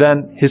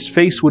 then his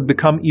face would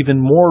become even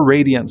more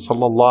radiant,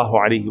 sallallahu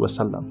alaihi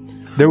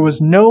wasallam. There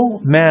was no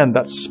man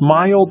that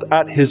smiled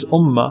at his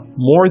ummah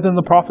more than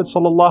the Prophet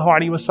sallallahu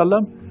alaihi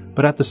wasallam.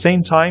 But at the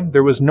same time,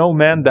 there was no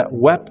man that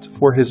wept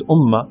for his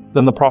ummah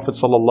than the Prophet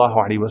sallallahu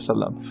alaihi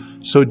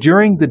wasallam. So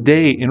during the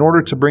day, in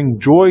order to bring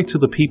joy to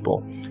the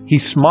people, he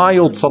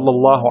smiled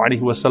sallallahu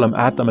alaihi wasallam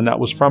at them, and that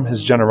was from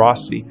his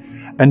generosity.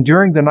 And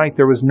during the night,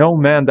 there was no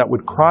man that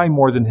would cry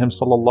more than him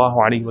sallallahu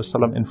alaihi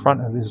wasallam in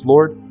front of his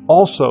Lord,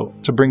 also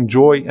to bring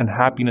joy and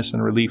happiness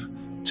and relief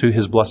to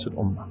his blessed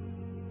ummah.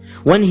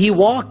 When he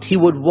walked, he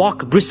would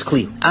walk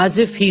briskly, as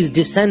if he's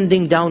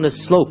descending down a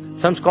slope.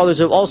 Some scholars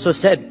have also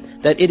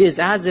said that it is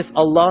as if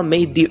Allah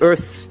made the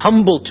earth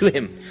humble to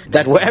him,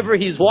 that wherever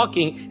he's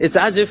walking, it's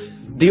as if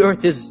the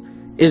earth is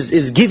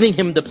giving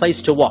him the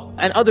place to walk.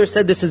 And others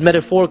said this is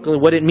metaphorical.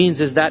 What it means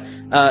is that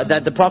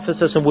that the Prophet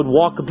ﷺ would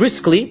walk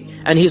briskly,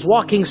 and he's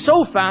walking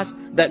so fast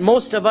that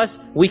most of us,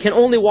 we can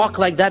only walk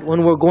like that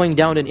when we're going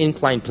down an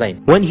inclined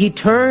plane. When he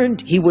turned,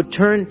 he would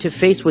turn to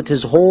face with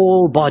his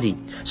whole body.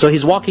 So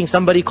he's walking,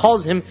 somebody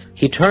calls him,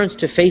 he turns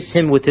to face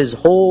him with his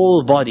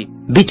whole body.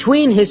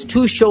 Between his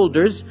two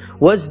shoulders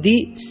was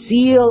the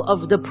seal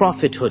of the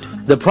prophethood.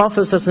 The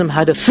Prophet ﷺ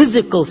had a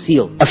physical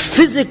seal, a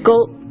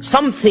physical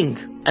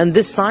something. And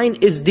this sign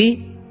is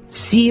the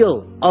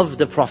seal of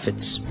the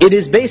prophets. It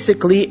is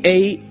basically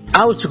a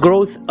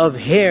outgrowth of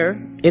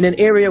hair in an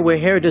area where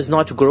hair does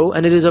not grow,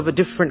 and it is of a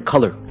different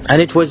color.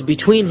 And it was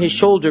between his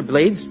shoulder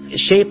blades,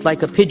 shaped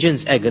like a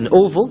pigeon's egg, an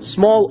oval,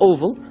 small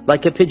oval,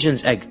 like a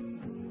pigeon's egg.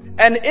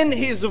 And in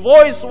his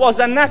voice was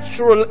a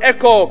natural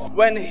echo.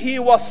 When he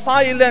was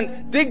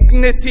silent,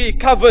 dignity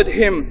covered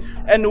him.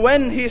 And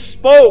when he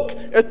spoke,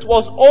 it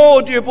was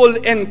audible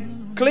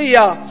and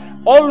clear,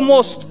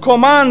 almost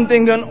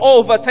commanding and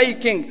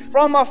overtaking.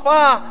 From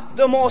afar,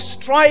 the most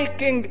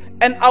striking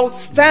and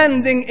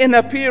outstanding in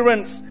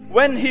appearance.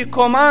 When he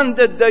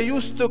commanded, they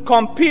used to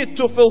compete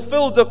to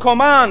fulfill the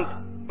command.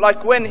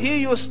 Like when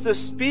he used to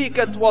speak,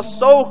 it was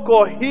so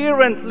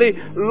coherently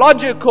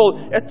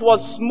logical. It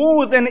was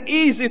smooth and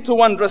easy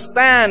to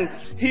understand.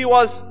 He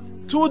was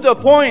to the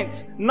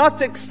point,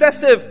 not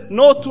excessive,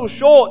 nor too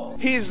short.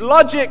 His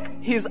logic,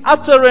 his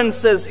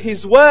utterances,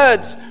 his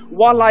words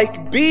were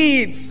like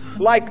beads,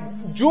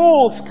 like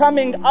jewels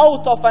coming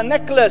out of a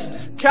necklace,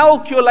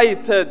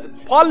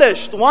 calculated,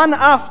 polished, one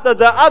after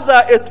the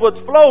other, it would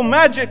flow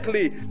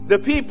magically. The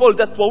people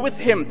that were with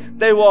him,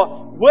 they were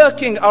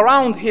working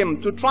around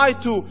him to try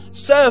to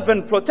serve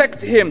and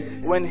protect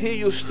him. When he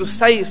used to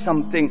say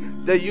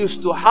something, they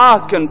used to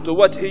hearken to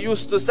what he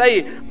used to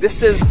say.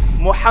 This is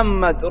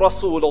Muhammad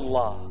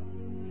Rasulullah.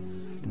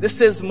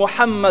 This is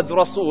Muhammad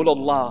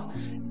Rasulullah.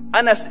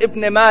 Anas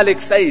ibn Malik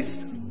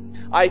says,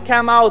 I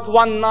came out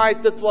one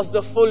night, it was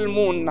the full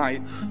moon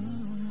night.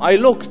 I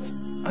looked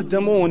at the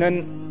moon,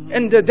 and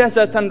in the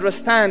desert,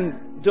 understand,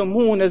 the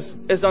moon is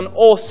an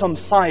awesome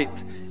sight.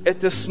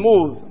 It is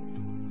smooth,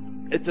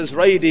 it is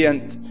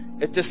radiant,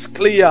 it is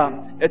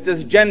clear, it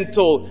is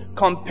gentle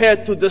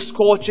compared to the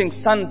scorching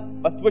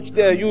sun at which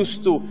they are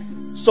used to.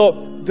 So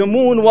the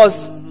moon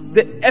was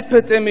the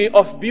epitome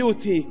of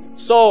beauty.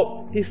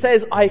 So he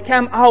says, I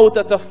came out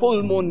at a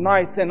full moon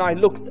night and I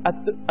looked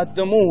at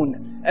the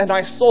moon and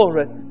I saw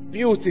it,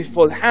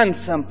 beautiful,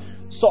 handsome.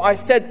 So I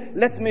said,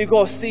 let me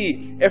go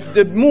see if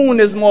the moon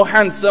is more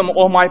handsome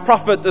or my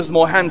Prophet is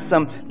more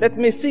handsome. Let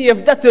me see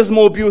if that is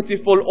more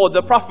beautiful or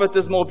the Prophet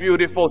is more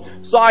beautiful.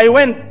 So I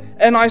went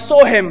and I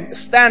saw him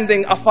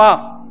standing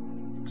afar.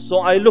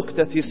 So I looked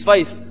at his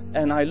face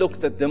and I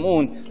looked at the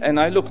moon and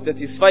I looked at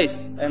his face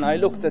and I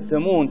looked at the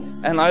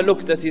moon and I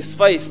looked at his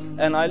face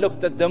and I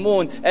looked at the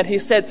moon, and he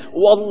said,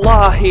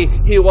 Wallahi,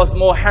 he was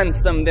more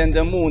handsome than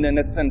the moon in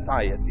its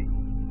entirety.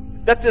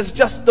 That is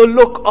just the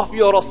look of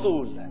your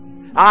Rasul.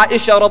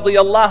 Aisha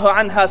radiyallahu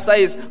anha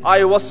says,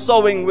 I was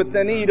sewing with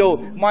the needle.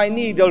 My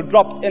needle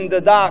dropped in the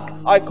dark.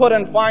 I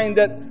couldn't find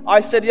it. I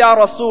said, Ya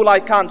Rasul, I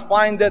can't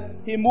find it.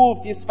 He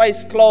moved his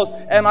face close,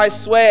 and I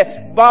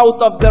swear,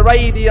 out of the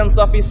radiance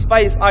of his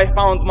face, I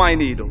found my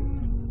needle.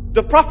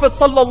 The Prophet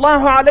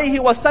sallallahu alaihi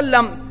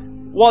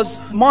wasallam was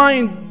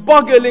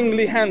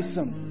mind-bogglingly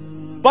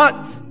handsome.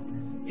 But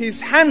his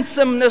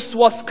handsomeness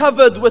was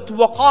covered with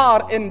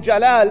waqar in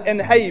jalal and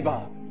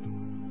hayba.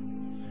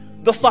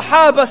 The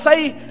Sahaba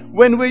say,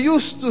 when we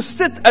used to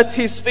sit at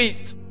his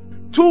feet,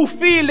 two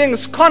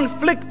feelings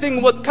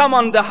conflicting would come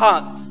on the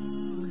heart.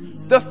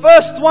 The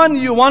first one,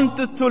 you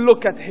wanted to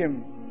look at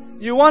him.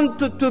 You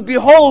wanted to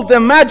behold the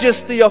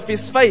majesty of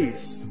his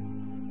face.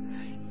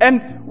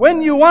 And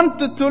when you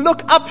wanted to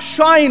look up,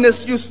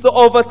 shyness used to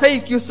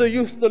overtake you, so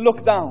you used to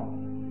look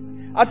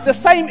down. At the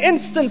same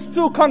instance,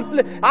 two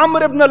conflict.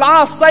 Amr ibn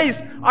al-As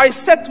says, I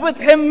sat with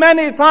him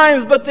many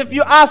times, but if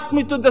you ask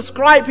me to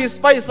describe his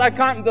face, I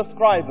can't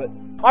describe it.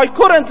 I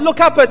couldn't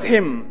look up at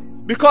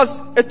him because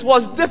it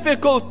was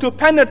difficult to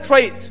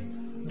penetrate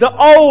the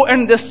awe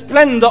and the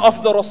splendor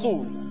of the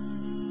Rasul.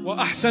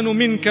 وَأَحْسَنُ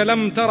مِنْكَ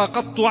لَمْ تَرَ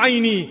قَطُّ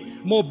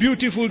عَيْنِي. More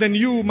beautiful than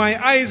you, my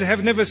eyes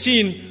have never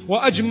seen.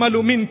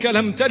 وَأَجْمَلُ مِنْكَ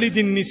لَمْ تَلِدِ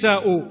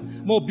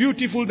النِّسَاءُ. More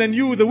beautiful than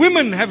you, the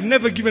women have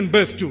never given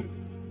birth to.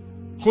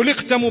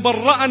 خُلِقْتَ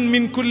مُبَرَّأً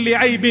مِنْ كُلِّ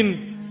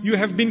عَيْبٍ. You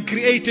have been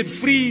created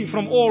free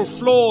from all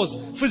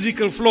flaws,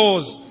 physical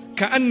flaws.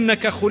 كَأَنَّكَ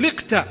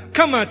خُلِقْتَ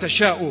كَمَا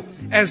تَشَاءُ.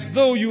 As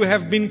though you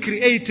have been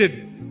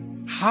created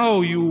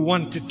how you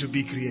wanted to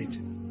be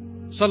created.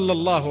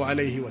 Sallallahu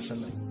alayhi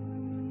wasallam.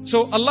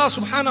 So Allah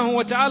subhanahu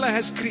wa ta'ala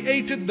has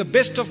created the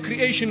best of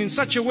creation in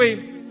such a way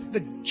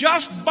that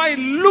just by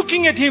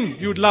looking at him,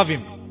 you'd love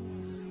him.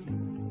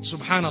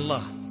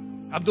 Subhanallah.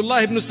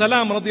 Abdullah ibn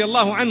Salam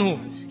radiallahu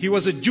anhu, he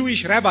was a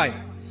Jewish rabbi.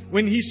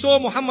 When he saw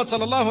Muhammad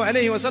sallallahu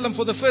alayhi wasallam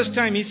for the first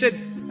time, he said,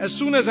 as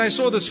soon as I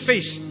saw this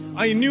face,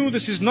 I knew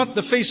this is not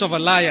the face of a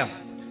liar.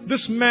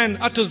 This man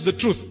utters the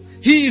truth.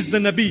 He is the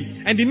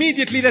Nabi. And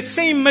immediately that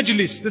same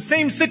majlis, the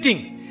same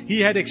sitting,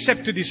 he had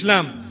accepted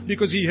Islam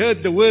because he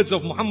heard the words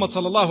of Muhammad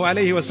sallallahu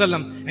alayhi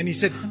wasallam, and he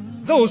said,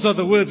 those are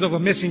the words of a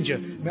messenger.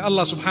 May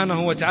Allah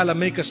subhanahu wa ta'ala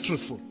make us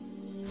truthful.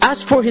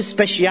 As for his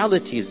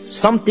specialities,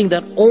 something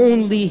that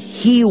only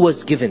he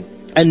was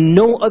given and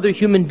no other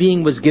human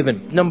being was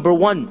given. Number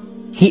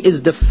one, he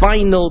is the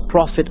final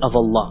prophet of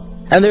Allah.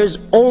 And there's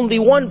only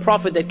one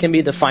prophet that can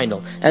be the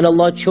final. And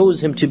Allah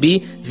chose him to be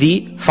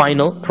the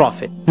final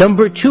prophet.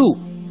 Number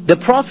two, the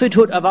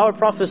prophethood of our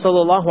Prophet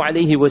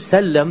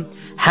ﷺ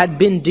had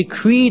been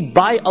decreed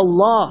by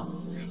Allah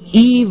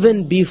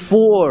even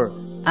before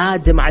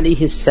Adam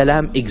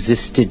ﷺ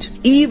existed.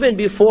 Even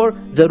before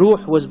the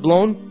ruh was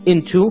blown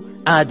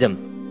into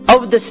Adam.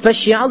 Of the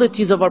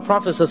specialities of our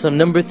Prophet ﷺ,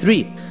 number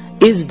three,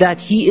 is that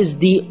he is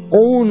the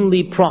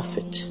only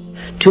prophet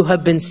to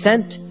have been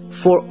sent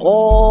for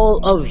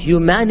all of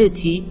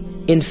humanity.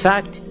 In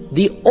fact,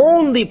 the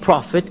only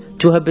prophet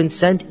to have been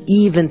sent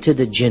even to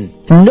the jinn.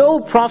 No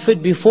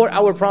prophet before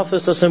our Prophet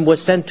ﷺ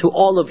was sent to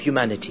all of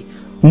humanity.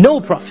 No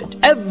prophet.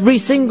 Every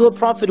single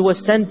prophet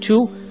was sent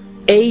to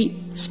a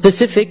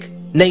specific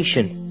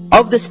nation.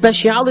 Of the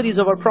specialities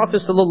of our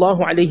Prophet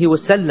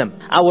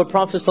ﷺ, our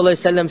Prophet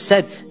ﷺ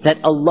said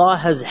that Allah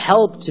has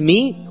helped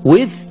me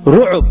with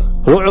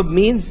ru'ub. Ru'ub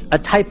means a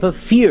type of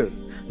fear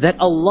that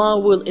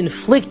Allah will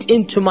inflict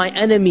into my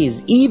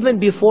enemies even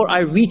before I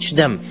reach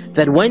them.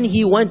 That when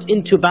he went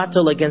into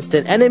battle against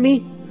an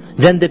enemy,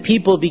 then the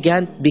people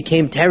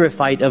became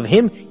terrified of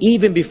him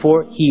even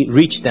before he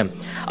reached them.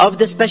 Of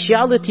the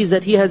specialities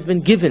that he has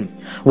been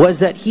given was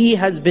that he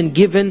has been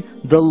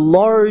given the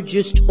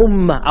largest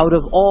ummah out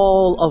of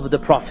all of the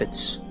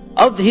prophets.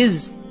 Of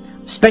his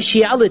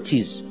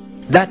specialities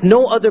that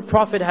no other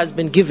prophet has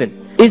been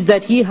given is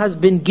that he has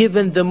been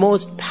given the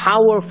most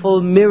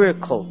powerful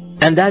miracle,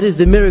 and that is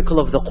the miracle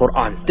of the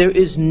Qur'an. There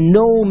is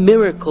no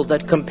miracle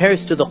that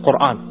compares to the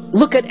Qur'an.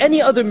 Look at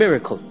any other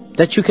miracle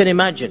that you can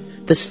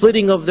imagine. The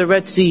splitting of the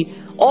Red Sea,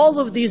 all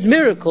of these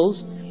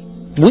miracles,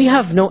 we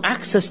have no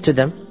access to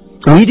them.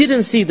 We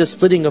didn't see the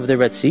splitting of the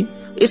Red Sea.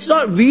 It's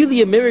not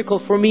really a miracle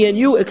for me and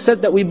you,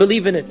 except that we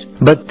believe in it.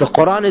 But the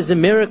Qur'an is a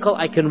miracle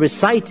I can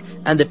recite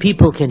and the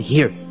people can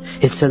hear.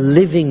 It's a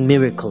living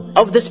miracle.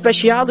 Of the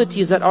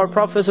specialities that our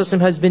Prophet ﷺ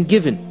has been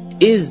given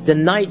is the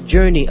night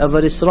journey of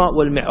Al-Isra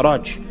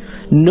wal-Mi'raj.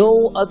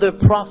 No other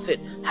prophet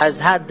has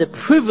had the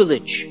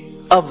privilege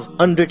of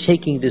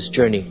undertaking this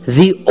journey.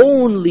 The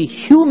only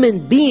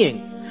human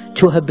being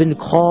to have been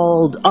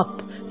called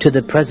up to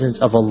the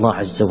presence of Allah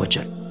Azza wa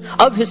Jal.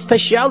 Of his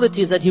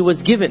specialities that he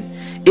was given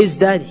is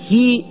that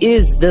he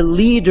is the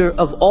leader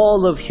of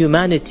all of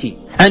humanity,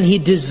 and he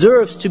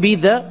deserves to be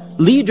the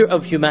leader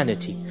of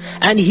humanity,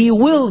 and he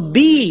will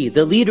be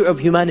the leader of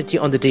humanity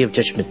on the Day of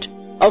Judgment.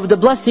 Of the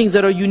blessings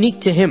that are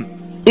unique to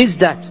him is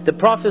that the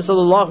Prophet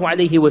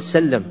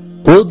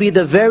ﷺ will be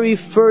the very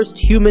first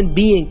human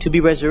being to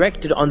be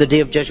resurrected on the Day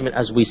of Judgment,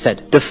 as we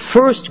said. The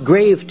first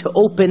grave to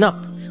open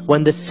up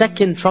when the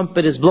second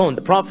trumpet is blown.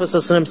 The Prophet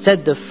ﷺ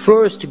said, the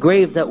first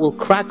grave that will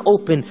crack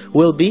open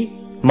will be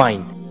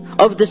mine.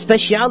 Of the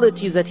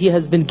specialities that he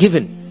has been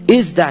given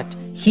is that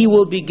he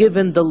will be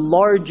given the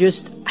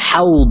largest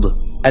hawd.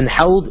 And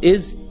hawd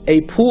is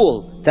a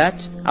pool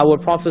that our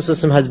Prophet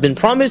ﷺ has been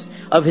promised.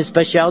 Of his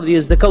speciality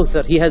is the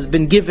Kawthar. He has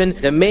been given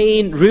the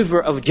main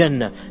river of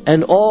Jannah,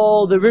 and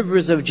all the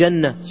rivers of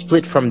Jannah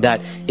split from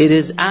that. It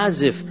is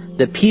as if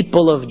the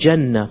people of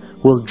Jannah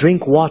will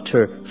drink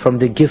water from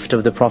the gift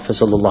of the Prophet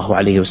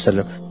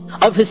ﷺ.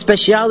 Of his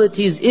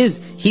specialities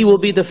is he will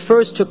be the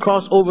first to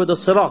cross over the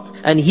Sirat,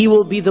 and he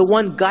will be the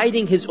one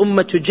guiding his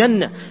ummah to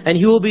Jannah, and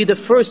he will be the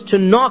first to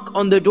knock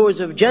on the doors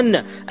of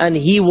Jannah, and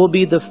he will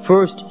be the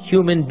first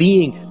human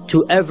being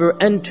to ever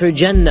enter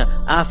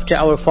Jannah after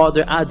our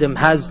father Adam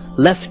has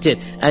left it,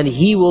 and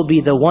he will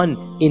be the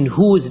one in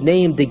whose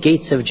name the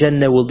gates of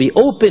Jannah will be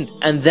opened,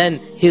 and then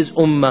his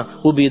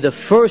ummah will be the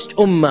first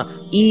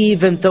ummah,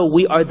 even though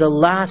we are the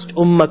last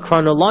ummah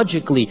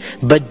chronologically.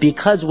 But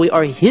because we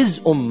are his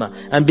ummah,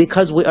 and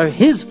because we are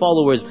his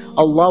followers,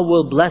 Allah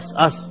will bless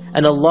us,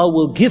 and Allah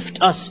will gift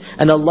us,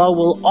 and Allah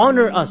will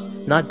honor us,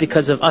 not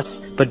because of us,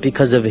 but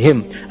because of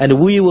him.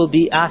 And we will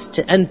be asked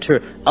to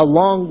enter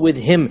along with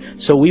him.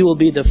 So we will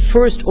be the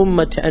first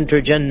ummah to enter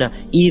Jannah,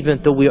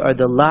 even though we are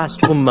the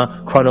last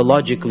ummah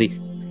chronologically.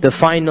 The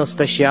final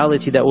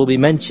speciality that will be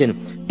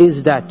mentioned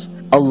is that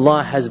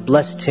Allah has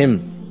blessed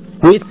him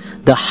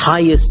with the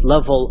highest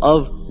level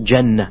of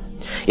Jannah.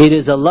 It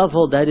is a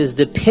level that is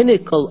the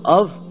pinnacle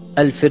of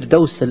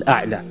Al-Firdaus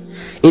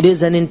Al-A'la. It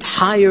is an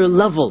entire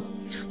level.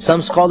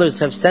 Some scholars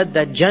have said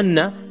that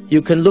Jannah,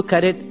 you can look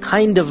at it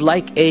kind of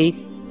like a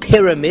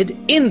pyramid,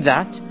 in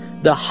that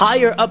the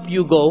higher up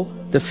you go,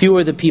 the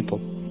fewer the people.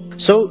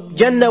 So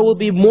Jannah will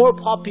be more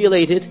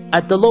populated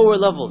at the lower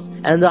levels,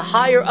 and the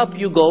higher up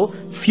you go,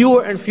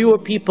 fewer and fewer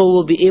people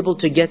will be able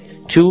to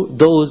get to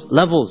those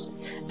levels.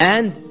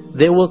 And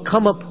there will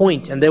come a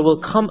point, and there will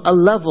come a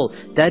level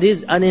that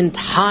is an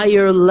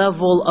entire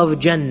level of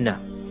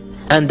Jannah,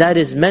 and that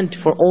is meant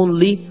for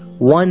only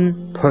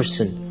one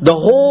person. The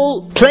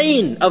whole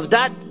plane of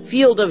that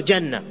field of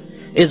Jannah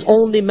is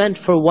only meant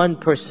for one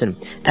person,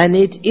 and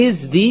it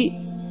is the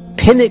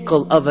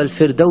pinnacle of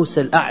Al-Firdaus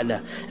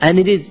Al-A'la, and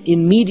it is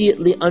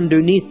immediately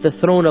underneath the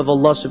throne of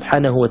Allah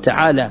subhanahu wa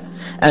ta'ala,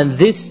 and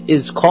this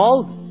is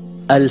called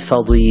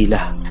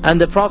Al-Fadila. And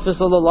the Prophet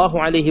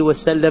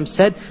ﷺ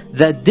said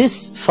that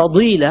this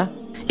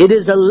Fadila, it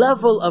is a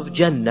level of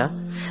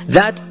Jannah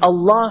that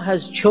Allah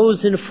has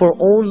chosen for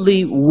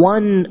only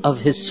one of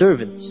his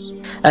servants.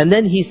 And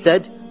then he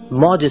said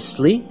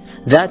modestly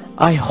that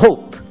I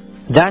hope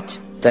that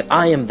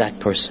I am that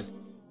person.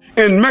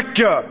 In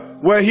Mecca,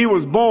 where he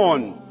was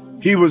born,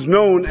 he was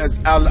known as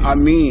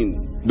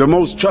Al-Amin, the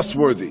most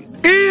trustworthy.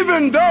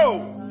 Even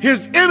though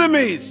his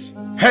enemies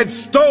had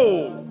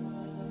stole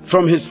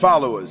from his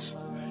followers,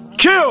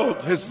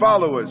 killed his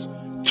followers,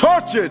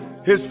 tortured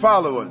his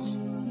followers,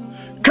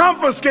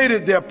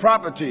 confiscated their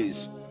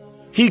properties,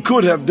 he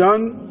could have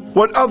done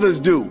what others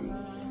do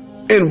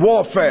in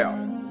warfare.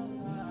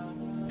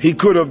 He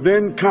could have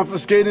then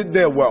confiscated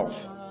their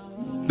wealth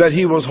that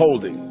he was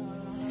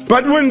holding.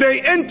 But when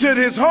they entered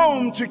his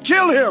home to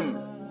kill him,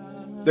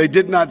 they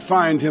did not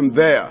find him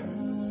there.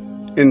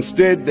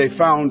 Instead, they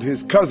found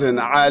his cousin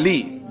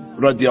Ali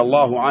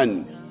radiallahu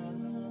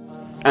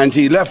an. And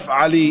he left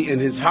Ali in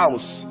his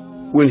house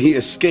when he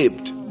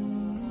escaped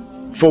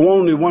for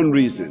only one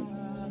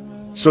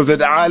reason, so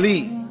that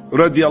Ali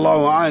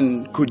radiallahu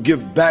an could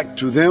give back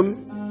to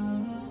them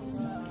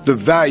the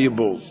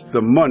valuables,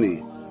 the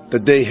money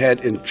that they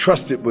had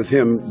entrusted with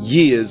him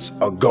years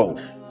ago.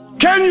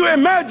 Can you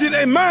imagine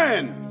a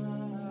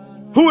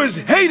man who is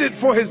hated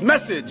for his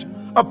message,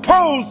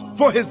 opposed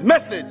for his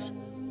message,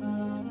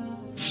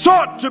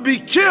 sought to be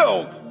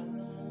killed,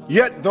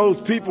 yet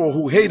those people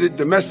who hated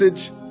the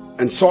message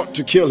and sought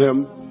to kill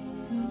him,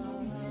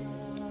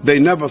 they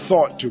never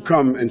thought to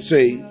come and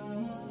say,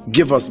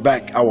 give us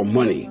back our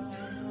money,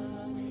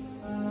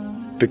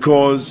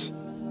 because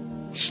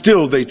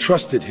still they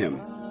trusted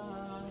him,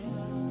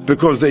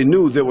 because they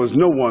knew there was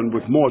no one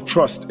with more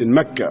trust in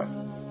Mecca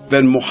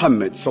than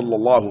Muhammad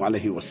sallallahu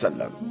alaihi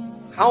wasallam.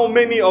 How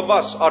many of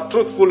us are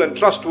truthful and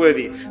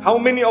trustworthy? How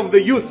many of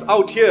the youth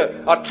out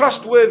here are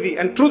trustworthy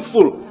and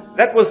truthful?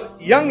 That was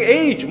young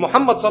age,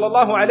 Muhammad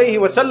sallallahu alaihi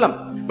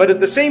wasallam. But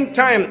at the same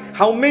time,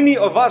 how many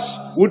of us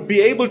would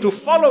be able to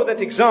follow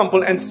that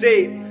example and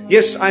say,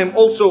 yes, I am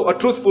also a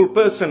truthful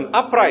person,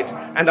 upright,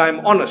 and I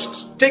am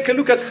honest. Take a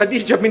look at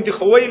Khadija bint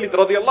Khuwaylid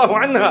radiallahu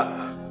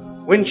anha.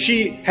 When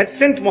she had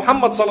sent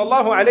Muhammad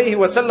sallallahu alayhi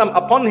wasallam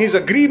upon his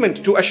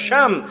agreement to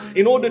Asham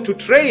in order to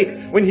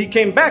trade, when he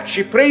came back,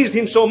 she praised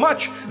him so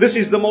much. This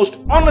is the most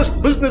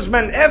honest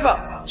businessman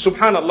ever.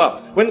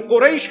 Subhanallah. When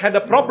Quraysh had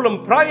a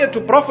problem prior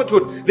to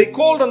prophethood, they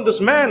called on this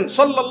man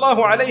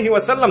sallallahu alayhi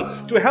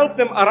wasallam to help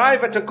them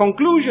arrive at a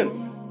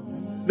conclusion.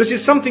 This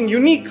is something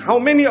unique. How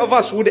many of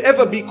us would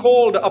ever be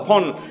called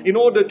upon in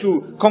order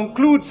to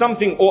conclude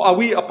something, or are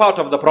we a part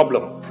of the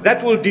problem?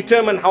 That will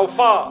determine how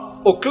far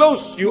or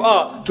close you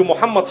are to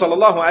Muhammad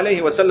sallallahu alaihi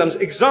wasallam's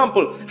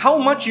example, how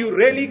much you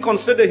really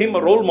consider him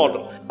a role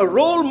model. A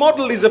role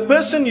model is a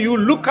person you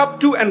look up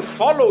to and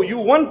follow, you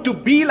want to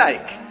be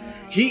like.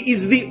 He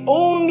is the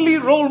only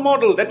role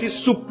model that is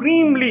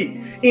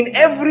supremely in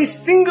every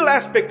single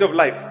aspect of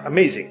life.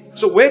 Amazing.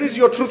 So where is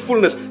your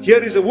truthfulness?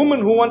 Here is a woman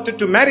who wanted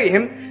to marry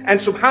him,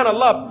 and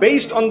subhanallah,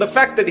 based on the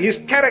fact that his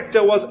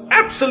character was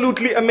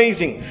absolutely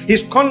amazing,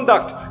 his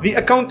conduct, the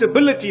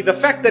accountability, the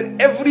fact that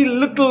every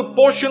little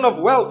portion of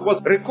wealth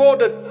was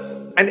recorded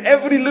and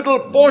every little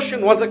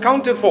portion was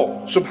accounted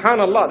for.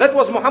 Subhanallah. That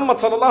was Muhammad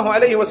sallallahu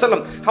alayhi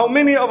wasallam. How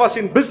many of us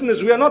in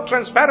business, we are not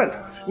transparent.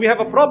 We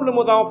have a problem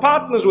with our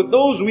partners, with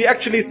those we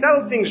actually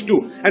sell things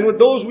to, and with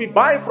those we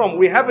buy from.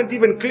 We haven't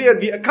even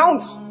cleared the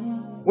accounts.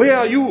 Where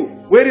are you?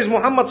 Where is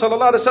Muhammad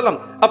sallallahu alaihi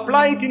wasallam?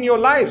 Apply it in your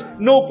lives.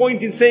 No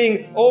point in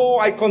saying, oh,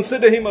 I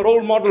consider him a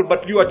role model,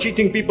 but you are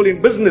cheating people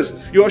in business.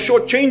 You are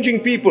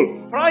shortchanging people.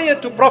 Prior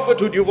to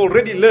prophethood, you've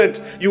already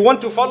learnt. You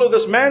want to follow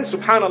this man?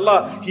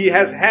 Subhanallah, he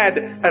has had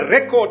a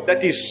record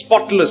that is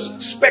spotless,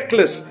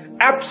 speckless,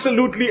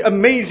 absolutely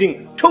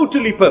amazing,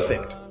 totally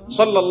perfect.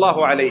 Sallallahu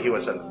alaihi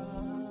wasallam.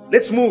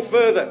 Let's move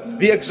further.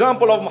 The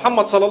example of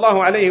Muhammad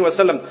sallallahu alayhi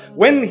wasallam.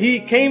 When he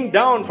came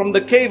down from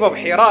the cave of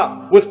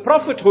Hira with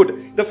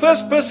prophethood, the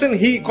first person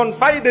he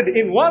confided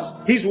in was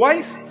his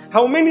wife.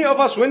 How many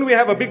of us, when we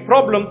have a big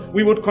problem,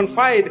 we would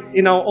confide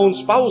in our own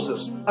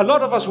spouses? A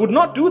lot of us would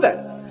not do that.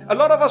 A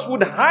lot of us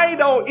would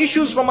hide our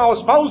issues from our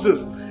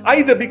spouses,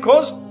 either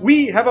because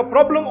we have a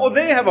problem or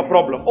they have a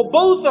problem, or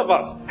both of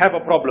us have a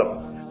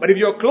problem. But if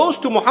you're close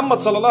to Muhammad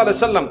sallallahu alaihi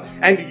wasallam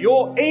and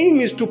your aim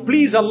is to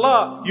please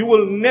Allah, you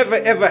will never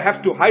ever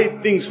have to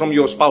hide things from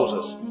your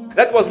spouses.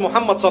 That was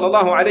Muhammad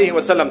sallallahu alaihi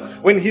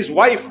wasallam. When his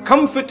wife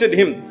comforted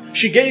him,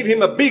 she gave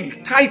him a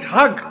big tight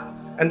hug.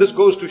 And this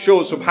goes to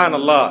show,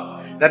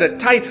 subhanallah, that a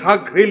tight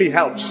hug really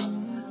helps.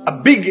 A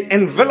big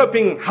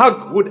enveloping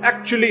hug would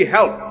actually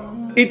help.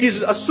 It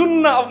is a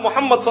sunnah of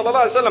Muhammad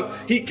sallallahu alaihi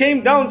wasallam. He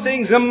came down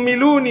saying,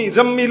 Zammiluni,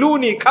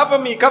 Zammiluni, cover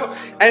me, cover.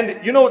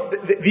 And you know,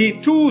 the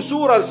two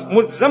surahs,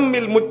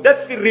 Mudzammil,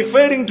 Muddathir,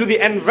 referring to the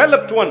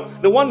enveloped one,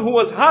 the one who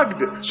was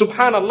hugged.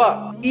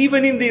 Subhanallah.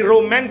 Even in the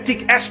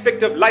romantic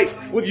aspect of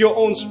life with your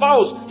own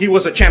spouse, he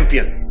was a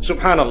champion.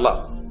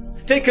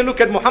 Subhanallah. Take a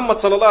look at Muhammad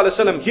sallallahu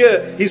alaihi wasallam.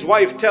 Here, his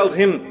wife tells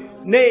him,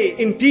 nay,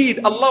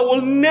 indeed, Allah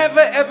will never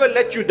ever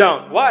let you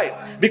down. Why?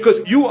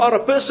 Because you are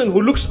a person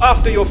who looks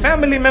after your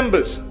family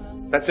members.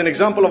 That's an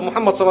example of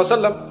Muhammad sallallahu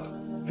alaihi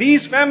wasallam.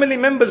 These family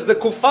members, the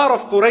kuffar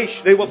of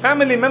Quraysh, they were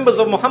family members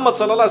of Muhammad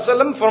sallallahu alaihi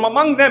wasallam from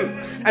among them.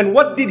 And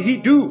what did he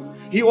do?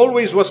 He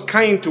always was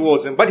kind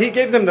towards them, but he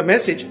gave them the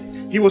message.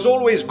 He was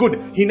always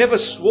good. He never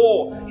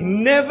swore.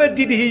 Never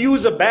did he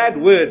use a bad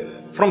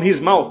word from his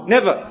mouth.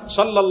 Never.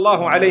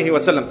 Sallallahu alaihi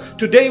wasallam.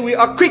 Today we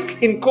are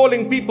quick in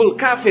calling people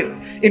kafir,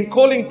 in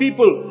calling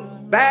people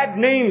bad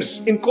names,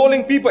 in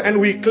calling people, and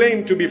we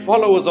claim to be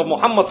followers of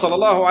Muhammad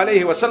sallallahu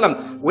alaihi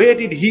wasallam. Where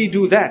did he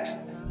do that?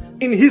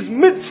 In his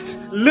midst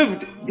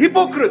lived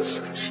hypocrites.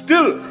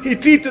 Still, he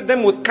treated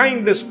them with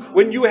kindness.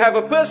 When you have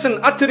a person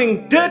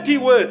uttering dirty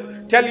words,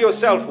 tell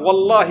yourself,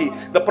 wallahi,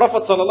 the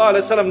Prophet sallallahu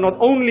alaihi wasallam not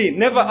only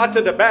never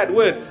uttered a bad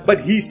word,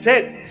 but he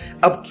said,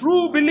 a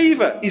true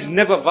believer is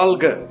never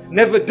vulgar,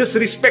 never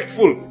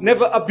disrespectful,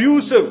 never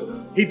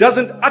abusive. He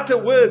doesn't utter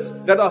words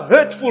that are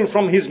hurtful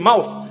from his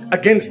mouth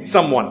against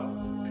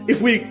someone. If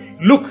we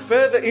look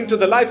further into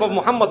the life of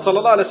Muhammad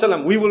sallallahu alaihi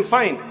wasallam, we will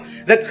find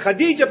that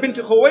Khadija bint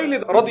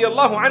Khuwaylid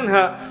radiyallahu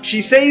anha,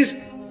 she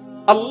says,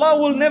 Allah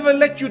will never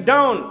let you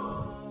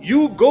down.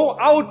 You go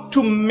out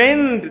to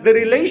mend the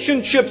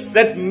relationships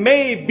that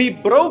may be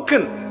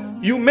broken.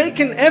 You make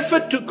an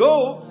effort to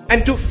go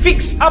and to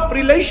fix up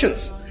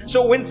relations.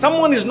 So when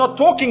someone is not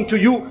talking to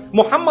you,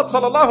 Muhammad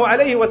sallallahu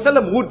alaihi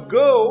wasallam would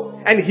go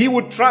and he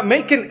would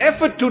make an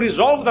effort to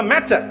resolve the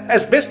matter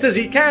as best as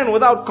he can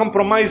without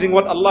compromising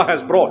what Allah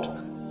has brought.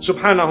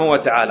 Subhanahu wa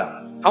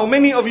ta'ala. How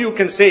many of you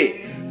can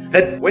say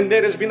that when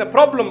there has been a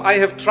problem, I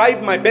have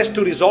tried my best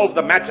to resolve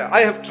the matter. I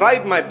have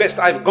tried my best,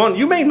 I've gone.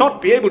 You may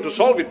not be able to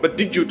solve it, but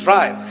did you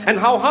try? And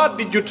how hard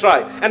did you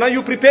try? And are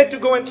you prepared to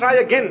go and try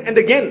again and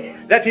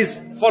again? That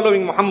is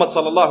following Muhammad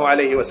sallallahu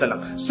alayhi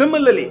wasallam.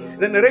 Similarly,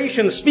 the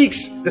narration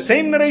speaks, the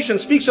same narration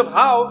speaks of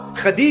how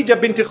Khadija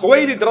bint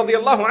Khuwaylid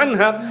radiallahu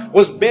anha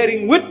was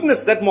bearing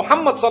witness that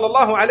Muhammad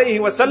sallallahu alayhi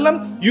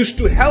wasallam used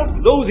to help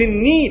those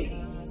in need.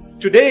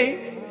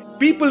 Today,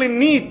 people in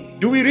need,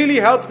 do we really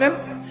help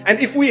them? And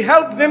if we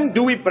help them,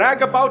 do we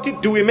brag about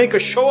it? Do we make a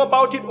show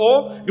about it?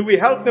 Or do we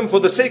help them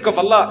for the sake of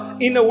Allah?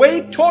 In a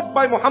way taught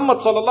by Muhammad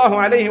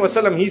sallallahu alayhi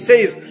wasallam, he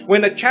says,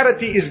 when a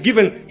charity is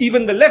given,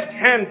 even the left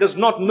hand does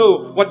not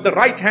know what the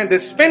right hand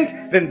has spent,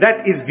 then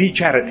that is the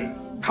charity.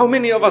 How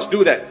many of us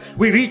do that?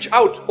 We reach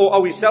out, or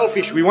are we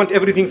selfish? We want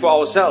everything for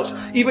ourselves.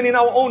 Even in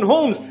our own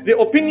homes, the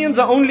opinions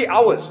are only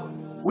ours.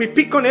 We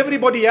pick on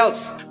everybody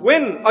else.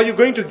 When are you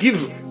going to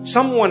give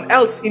someone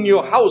else in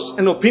your house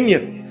an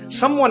opinion?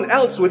 Someone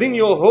else within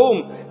your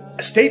home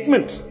a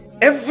statement?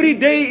 Every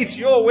day it's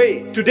your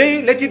way.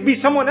 Today let it be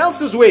someone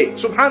else's way.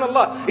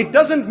 Subhanallah. It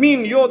doesn't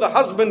mean you're the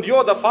husband,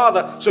 you're the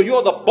father, so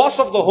you're the boss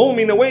of the home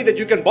in a way that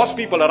you can boss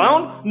people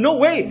around. No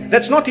way.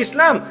 That's not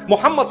Islam.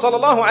 Muhammad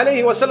sallallahu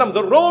alayhi wasallam,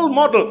 the role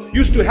model,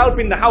 used to help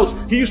in the house.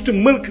 He used to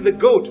milk the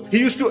goat. He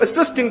used to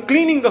assist in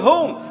cleaning the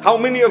home. How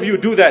many of you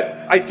do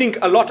that? I think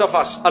a lot of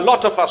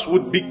us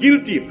would be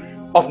guilty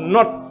of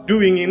not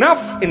doing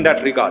enough in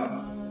that regard.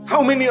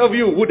 How many of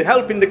you would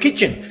help in the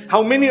kitchen?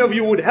 How many of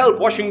you would help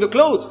washing the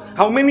clothes?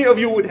 How many of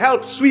you would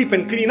help sweep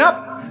and clean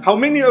up? How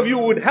many of you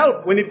would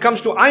help when it comes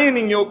to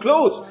ironing your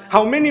clothes?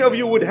 How many of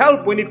you would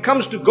help when it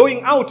comes to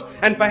going out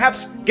and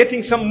perhaps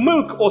getting some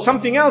milk or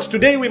something else?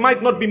 Today we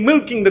might not be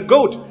milking the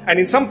goat, and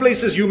in some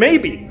places you may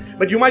be,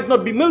 but you might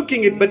not be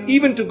milking it, but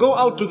even to go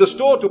out to the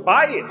store to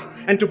buy it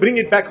and to bring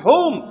it back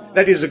home,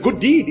 that is a good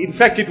deed. In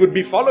fact, it would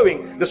be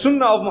following the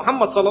sunnah of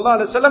Muhammad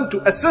sallallahu alaihi wasallam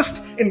to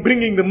assist in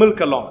bringing the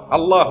milk along.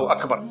 Allahu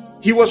Akbar.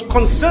 He was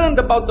concerned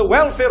about the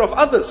welfare of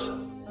others.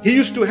 He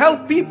used to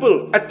help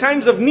people at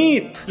times of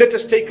need. Let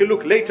us take a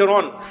look later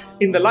on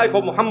in the life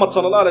of Muhammad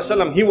sallallahu alaihi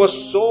wasallam. He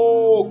was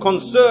so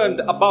concerned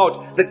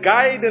about the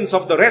guidance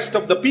of the rest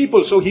of the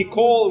people. So he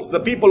calls the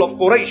people of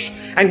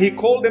Quraysh and he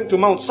called them to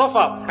Mount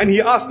Safa and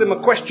he asked them a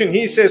question.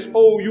 He says,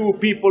 "Oh, you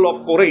people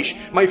of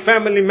Quraysh, my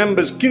family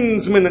members,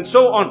 kinsmen and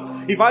so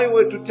on. If I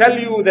were to tell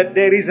you that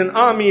there is an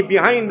army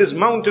behind this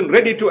mountain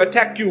ready to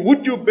attack you,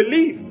 would you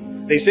believe?"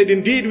 They said,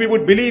 "Indeed, we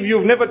would believe.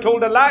 You've never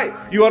told a lie.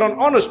 You are an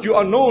honest. You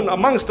are known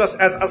amongst us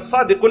as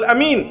Sadhguru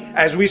Amin."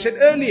 As we said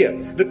earlier,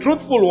 the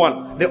truthful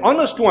one, the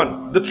honest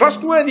one, the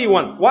trustworthy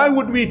one. Why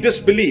would we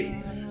disbelieve?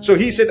 So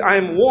he said, "I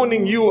am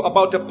warning you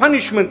about a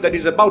punishment that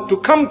is about to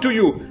come to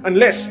you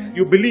unless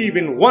you believe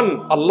in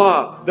one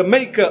Allah, the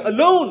Maker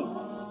alone."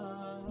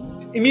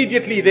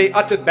 Immediately they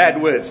uttered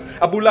bad words.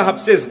 Abu Lahab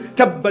says,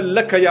 "Tabban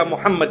laka ya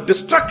Muhammad,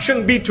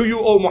 destruction be to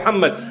you, O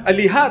Muhammad.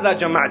 Alihada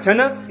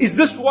jama'tana, is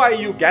this why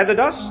you gathered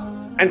us?"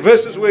 And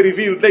verses were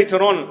revealed later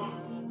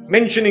on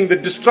mentioning the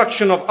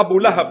destruction of Abu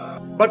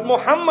Lahab. But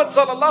Muhammad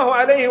sallallahu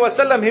alayhi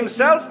wasallam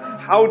himself,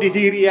 how did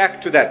he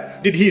react to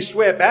that? Did he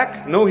swear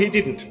back? No, he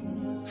didn't.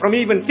 From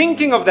even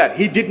thinking of that,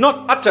 he did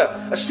not utter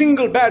a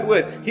single bad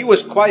word. He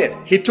was quiet.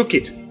 He took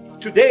it.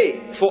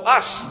 Today, for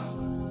us,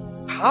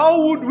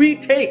 how would we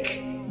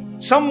take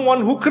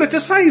someone who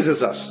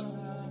criticizes us?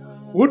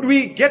 Would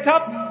we get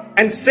up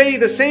and say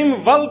the same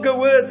vulgar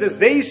words as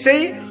they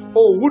say?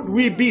 Or would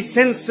we be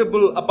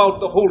sensible about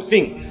the whole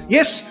thing?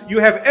 Yes, you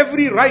have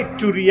every right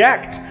to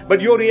react,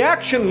 but your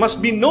reaction must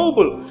be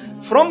noble.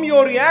 From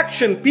your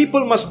reaction,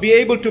 people must be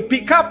able to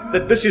pick up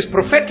that this is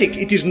prophetic,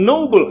 it is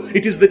noble,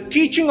 it is the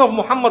teaching of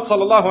Muhammad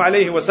sallallahu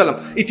alaihi wasallam.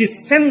 It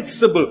is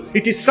sensible,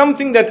 it is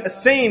something that a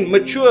sane,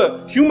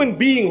 mature human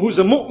being who's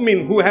a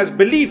mu'min, who has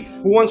belief,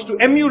 who wants to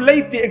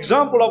emulate the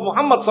example of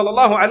Muhammad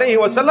sallallahu alaihi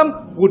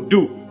wasallam would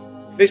do.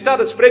 They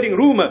started spreading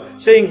rumor,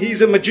 saying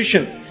he's a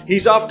magician,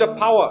 he's after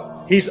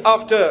power, he's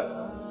after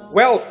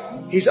wealth,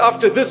 he's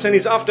after this and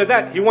he's after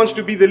that. He wants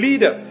to be the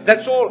leader.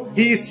 That's all.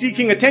 He is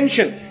seeking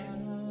attention.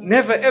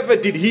 Never ever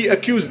did he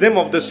accuse them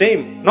of the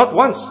same. Not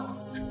once.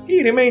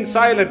 He remained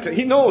silent.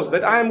 He knows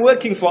that I am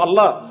working for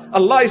Allah.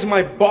 Allah is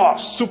my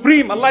boss,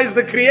 supreme. Allah is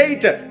the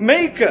creator,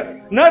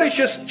 maker,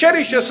 nourisher,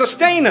 cherisher,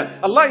 sustainer.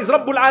 Allah is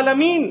Rabbul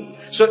Alameen.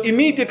 So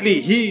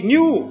immediately he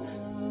knew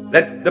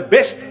that the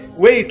best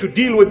way to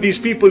deal with these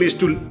people is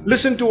to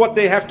listen to what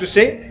they have to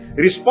say,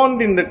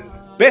 respond in the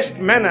best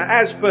manner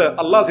as per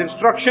Allah's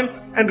instruction,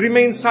 and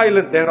remain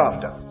silent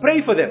thereafter.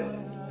 Pray for them.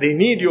 They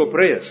need your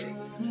prayers.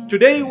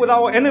 Today with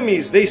our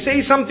enemies, they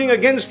say something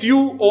against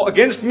you or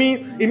against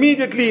me,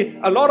 immediately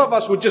a lot of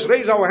us would just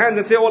raise our hands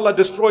and say, "Oh Allah,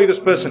 destroy this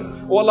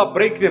person. Oh Allah,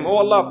 break them. Oh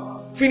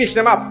Allah, finish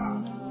them up."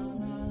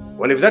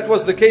 Well, if that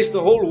was the case, the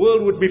whole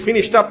world would be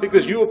finished up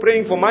because you were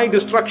praying for my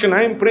destruction,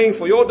 I am praying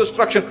for your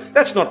destruction.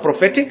 That's not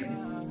prophetic.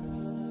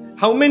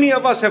 How many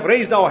of us have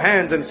raised our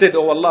hands and said,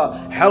 oh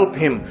Allah, help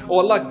him. Oh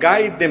Allah,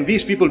 guide them.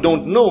 These people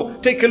don't know.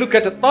 Take a look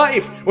at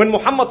Ta'if. When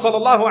Muhammad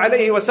sallallahu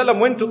alayhi wasallam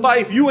went to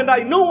Ta'if, you and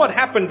I know what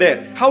happened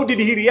there. How did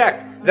he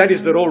react? That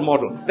is the role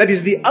model. That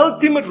is the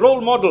ultimate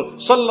role model.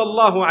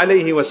 Sallallahu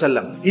alayhi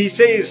wasallam. He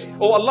says,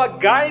 oh Allah,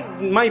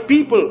 guide my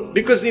people,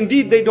 because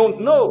indeed they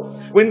don't know.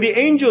 When the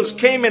angels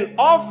came and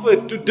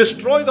offered to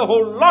destroy the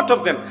whole lot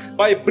of them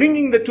by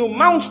bringing the two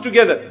mounts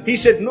together, he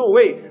said, no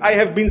way, I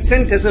have been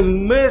sent as a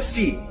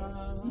mercy.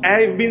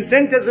 I have been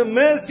sent as a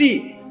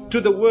mercy to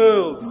the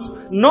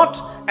worlds,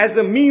 not as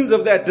a means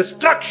of their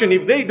destruction.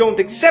 If they don't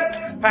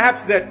accept,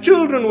 perhaps their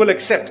children will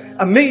accept.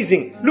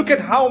 Amazing. Look at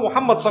how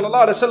Muhammad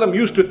sallallahu alaihi wasallam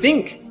used to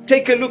think.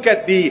 Take a look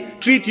at the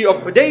Treaty of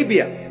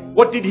Hudaybiyah.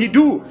 What did he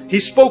do?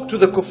 He spoke to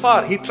the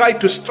kuffar. He tried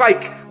to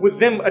strike with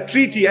them a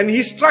treaty, and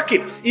he struck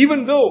it,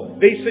 even though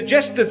they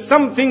suggested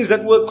some things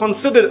that were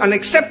considered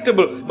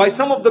unacceptable by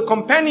some of the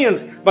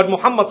companions. But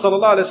Muhammad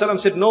sallallahu alaihi wasallam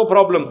said, no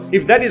problem.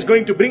 If that is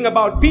going to bring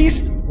about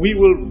peace, we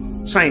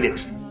will sign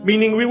it.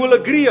 Meaning we will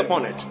agree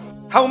upon it.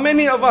 How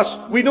many of us,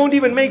 we don't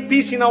even make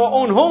peace in our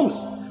own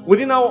homes,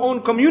 within our own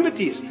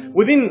communities,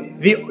 within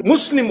the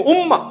Muslim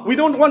ummah. We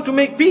don't want to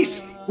make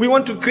peace. We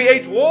want to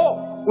create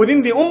war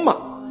within the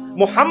ummah.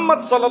 Muhammad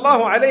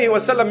sallallahu alayhi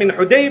wasallam in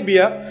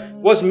Hudaybiyah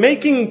was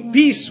making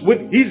peace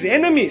with his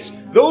enemies,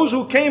 those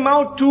who came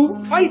out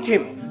to fight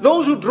him,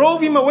 those who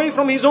drove him away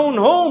from his own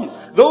home,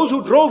 those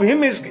who drove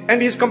him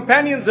and his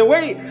companions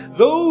away,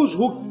 those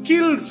who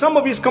killed some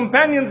of his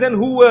companions and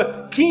who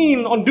were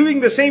keen on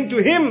doing the same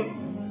to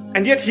him.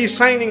 And yet he's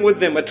signing with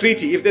them a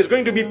treaty. If there's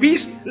going to be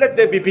peace, let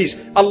there be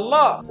peace.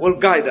 Allah will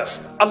guide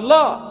us.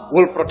 Allah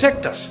will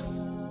protect us.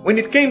 When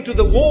it came to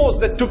the wars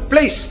that took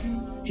place,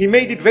 he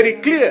made it very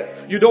clear.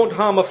 You don't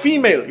harm a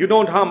female, you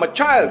don't harm a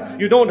child,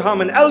 you don't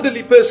harm an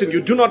elderly person,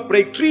 you do not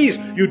break trees,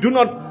 you do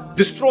not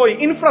destroy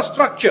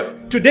infrastructure.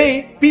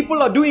 Today,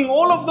 people are doing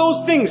all of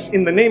those things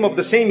in the name of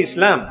the same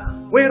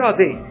Islam. Where are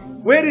they?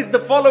 Where is the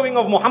following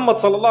of Muhammad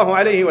sallallahu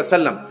alayhi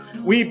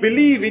wasallam? We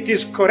believe it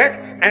is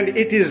correct and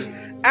it is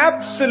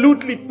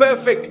absolutely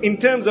perfect in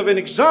terms of an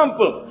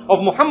example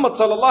of Muhammad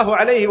sallallahu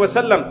alayhi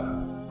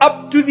wasallam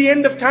up to the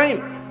end of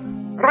time.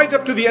 Right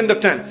up to the end of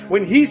time.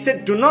 When he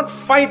said, do not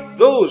fight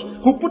those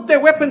who put their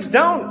weapons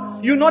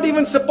down. You're not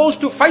even supposed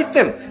to fight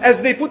them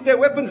as they put their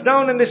weapons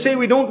down and they say,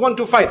 we don't want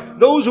to fight.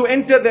 Those who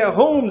enter their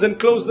homes and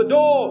close the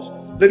doors.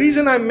 The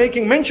reason I'm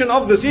making mention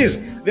of this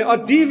is, there are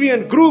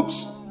deviant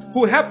groups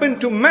who happen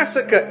to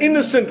massacre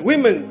innocent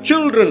women,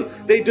 children.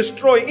 They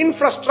destroy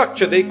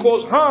infrastructure, they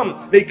cause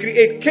harm, they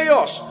create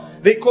chaos,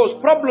 they cause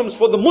problems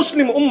for the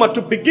Muslim ummah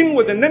to begin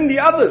with, and then the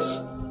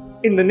others,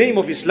 in the name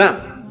of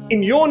Islam.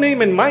 In your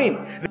name and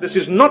mine. This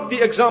is not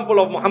the example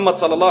of Muhammad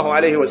sallallahu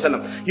alayhi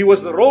wasallam. He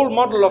was the role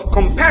model of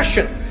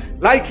compassion.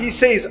 Like he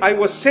says, I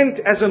was sent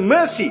as a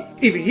mercy.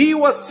 If he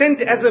was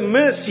sent as a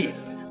mercy,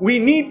 we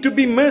need to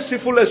be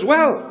merciful as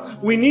well.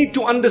 We need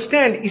to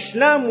understand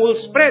Islam will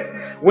spread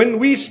when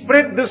we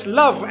spread this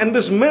love and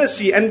this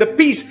mercy and the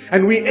peace,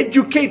 and we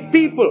educate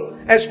people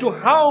as to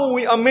how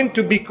we are meant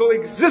to be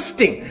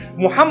coexisting.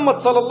 Muhammad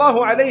sallallahu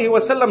alayhi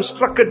wasallam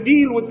struck a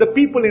deal with the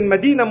people in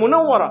Medina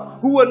Munawwara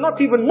who were not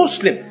even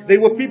Muslim. They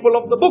were people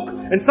of the book,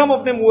 and some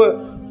of them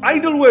were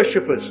idol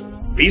worshippers.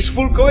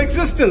 Peaceful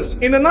coexistence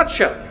in a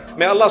nutshell.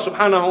 May Allah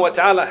subhanahu wa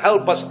ta'ala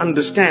help us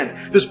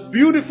understand this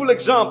beautiful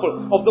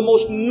example of the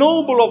most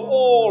noble of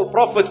all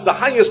prophets, the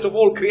highest of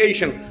all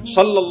creation,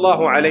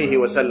 sallallahu alayhi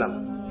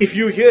wasallam. If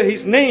you hear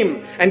his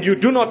name and you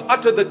do not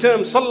utter the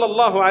term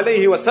sallallahu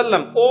alayhi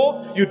wasallam,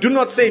 or you do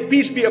not say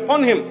peace be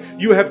upon him,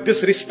 you have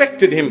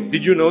disrespected him.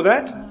 Did you know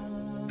that?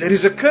 There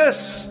is a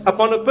curse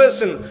upon a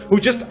person who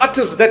just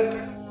utters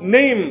that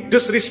name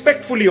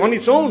disrespectfully on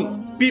its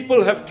own.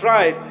 People have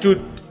tried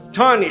to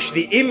tarnish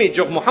the image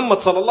of Muhammad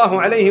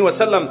sallallahu alayhi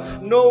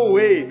wasallam. No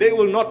way, they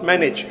will not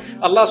manage.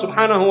 Allah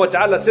subhanahu wa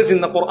ta'ala says in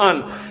the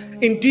Quran,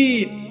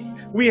 indeed,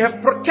 we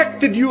have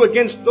protected you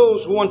against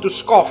those who want to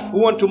scoff,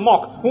 who want to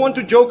mock, who want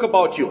to joke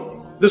about you.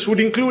 This would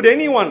include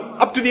anyone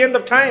up to the end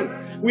of time.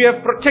 We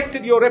have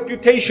protected your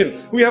reputation.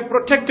 We have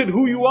protected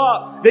who you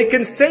are. They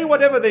can say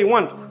whatever they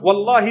want.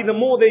 Wallahi, the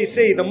more they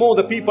say, the more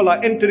the people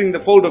are entering the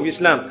fold of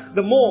Islam.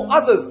 The more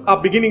others are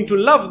beginning to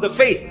love the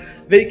faith.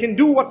 They can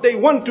do what they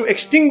want to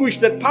extinguish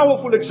that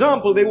powerful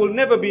example. They will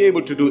never be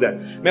able to do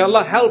that. May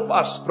Allah help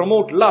us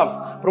promote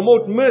love,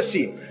 promote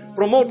mercy,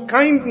 promote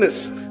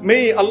kindness.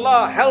 May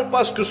Allah help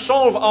us to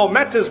solve our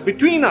matters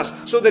between us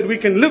so that we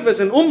can live as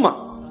an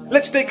ummah.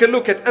 Let's take a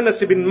look at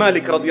Anas ibn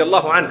Malik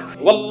radiallahu anhu.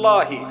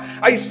 Wallahi,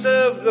 I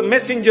served the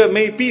messenger,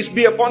 may peace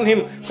be upon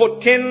him, for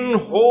 10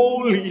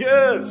 whole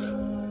years.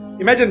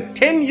 Imagine,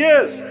 10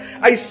 years.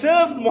 I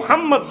served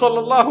Muhammad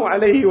sallallahu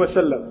alayhi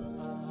wasallam.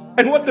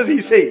 And what does he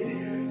say?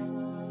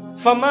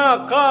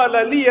 فَمَا قَالَ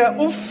لِيَ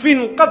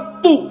أُفٍّ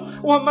قَطُّ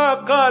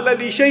وَمَا قَالَ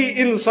لِشَيْءٍ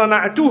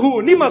صَنَعْتُهُ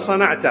لِمَ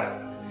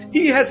صَنَعْتَهُ.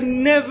 He has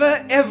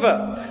never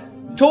ever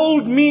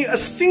told me a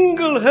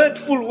single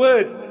hurtful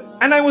word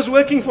and I was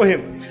working for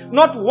him.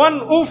 Not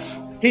one oof.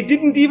 He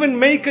didn't even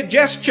make a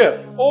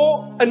gesture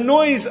or a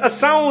noise, a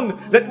sound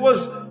that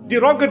was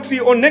derogatory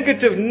or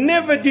negative.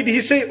 Never did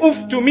he say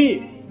oof to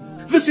me.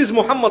 This is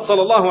Muhammad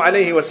sallallahu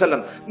alayhi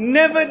wasallam.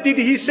 Never did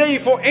he say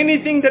for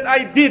anything that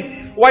I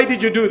did, why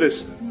did you do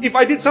this? If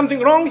I did something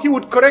wrong, he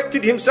would correct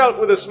it himself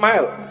with a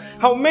smile.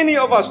 How many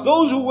of us,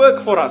 those who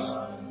work for us,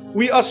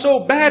 we are so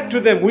bad to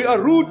them, we are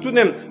rude to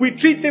them, we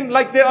treat them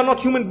like they are not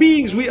human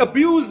beings, we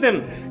abuse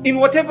them in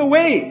whatever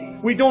way.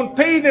 We don't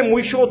pay them,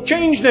 we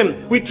shortchange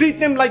them, we treat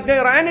them like they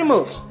are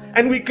animals,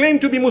 and we claim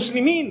to be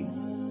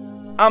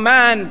Muslimin. A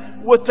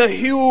man with a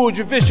huge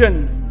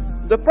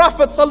vision. The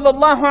Prophet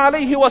sallallahu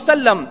alaihi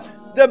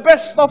wasallam, the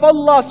best of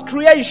Allah's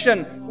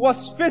creation,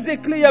 was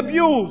physically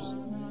abused.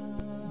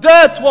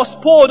 Dirt was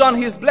poured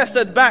on his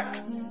blessed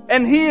back,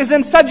 and he is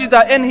in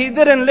sajda, and he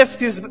didn't lift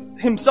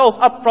himself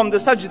up from the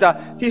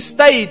sajda. He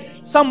stayed.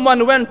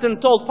 Someone went and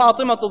told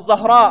Fatima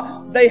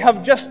al-Zahra, they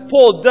have just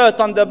poured dirt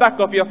on the back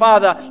of your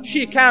father.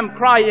 She came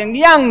crying,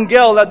 young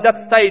girl at that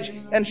stage,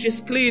 and she's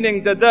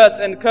cleaning the dirt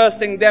and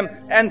cursing them.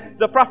 And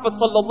the Prophet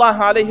sallallahu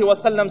alaihi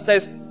wasallam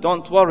says,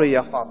 don't worry,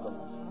 ya Fatima.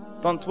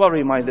 Don't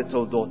worry, my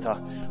little daughter.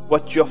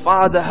 What your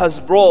father has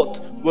brought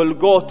will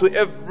go to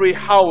every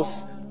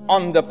house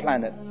on the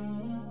planet.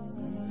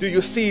 Do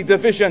you see the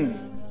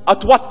vision?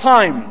 At what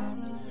time?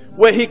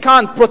 Where he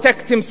can't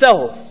protect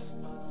himself.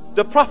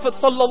 The Prophet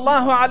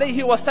sallallahu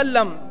alaihi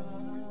wasallam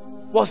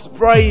was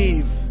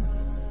brave.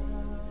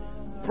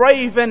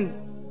 Brave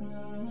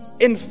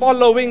in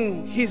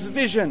following his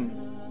vision,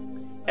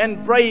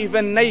 and brave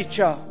in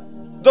nature.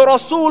 The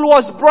Rasul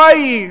was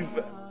brave.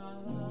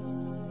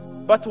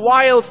 But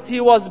whilst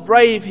he was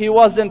brave, he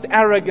wasn't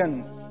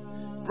arrogant.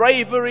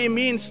 Bravery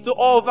means to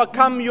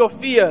overcome your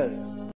fears.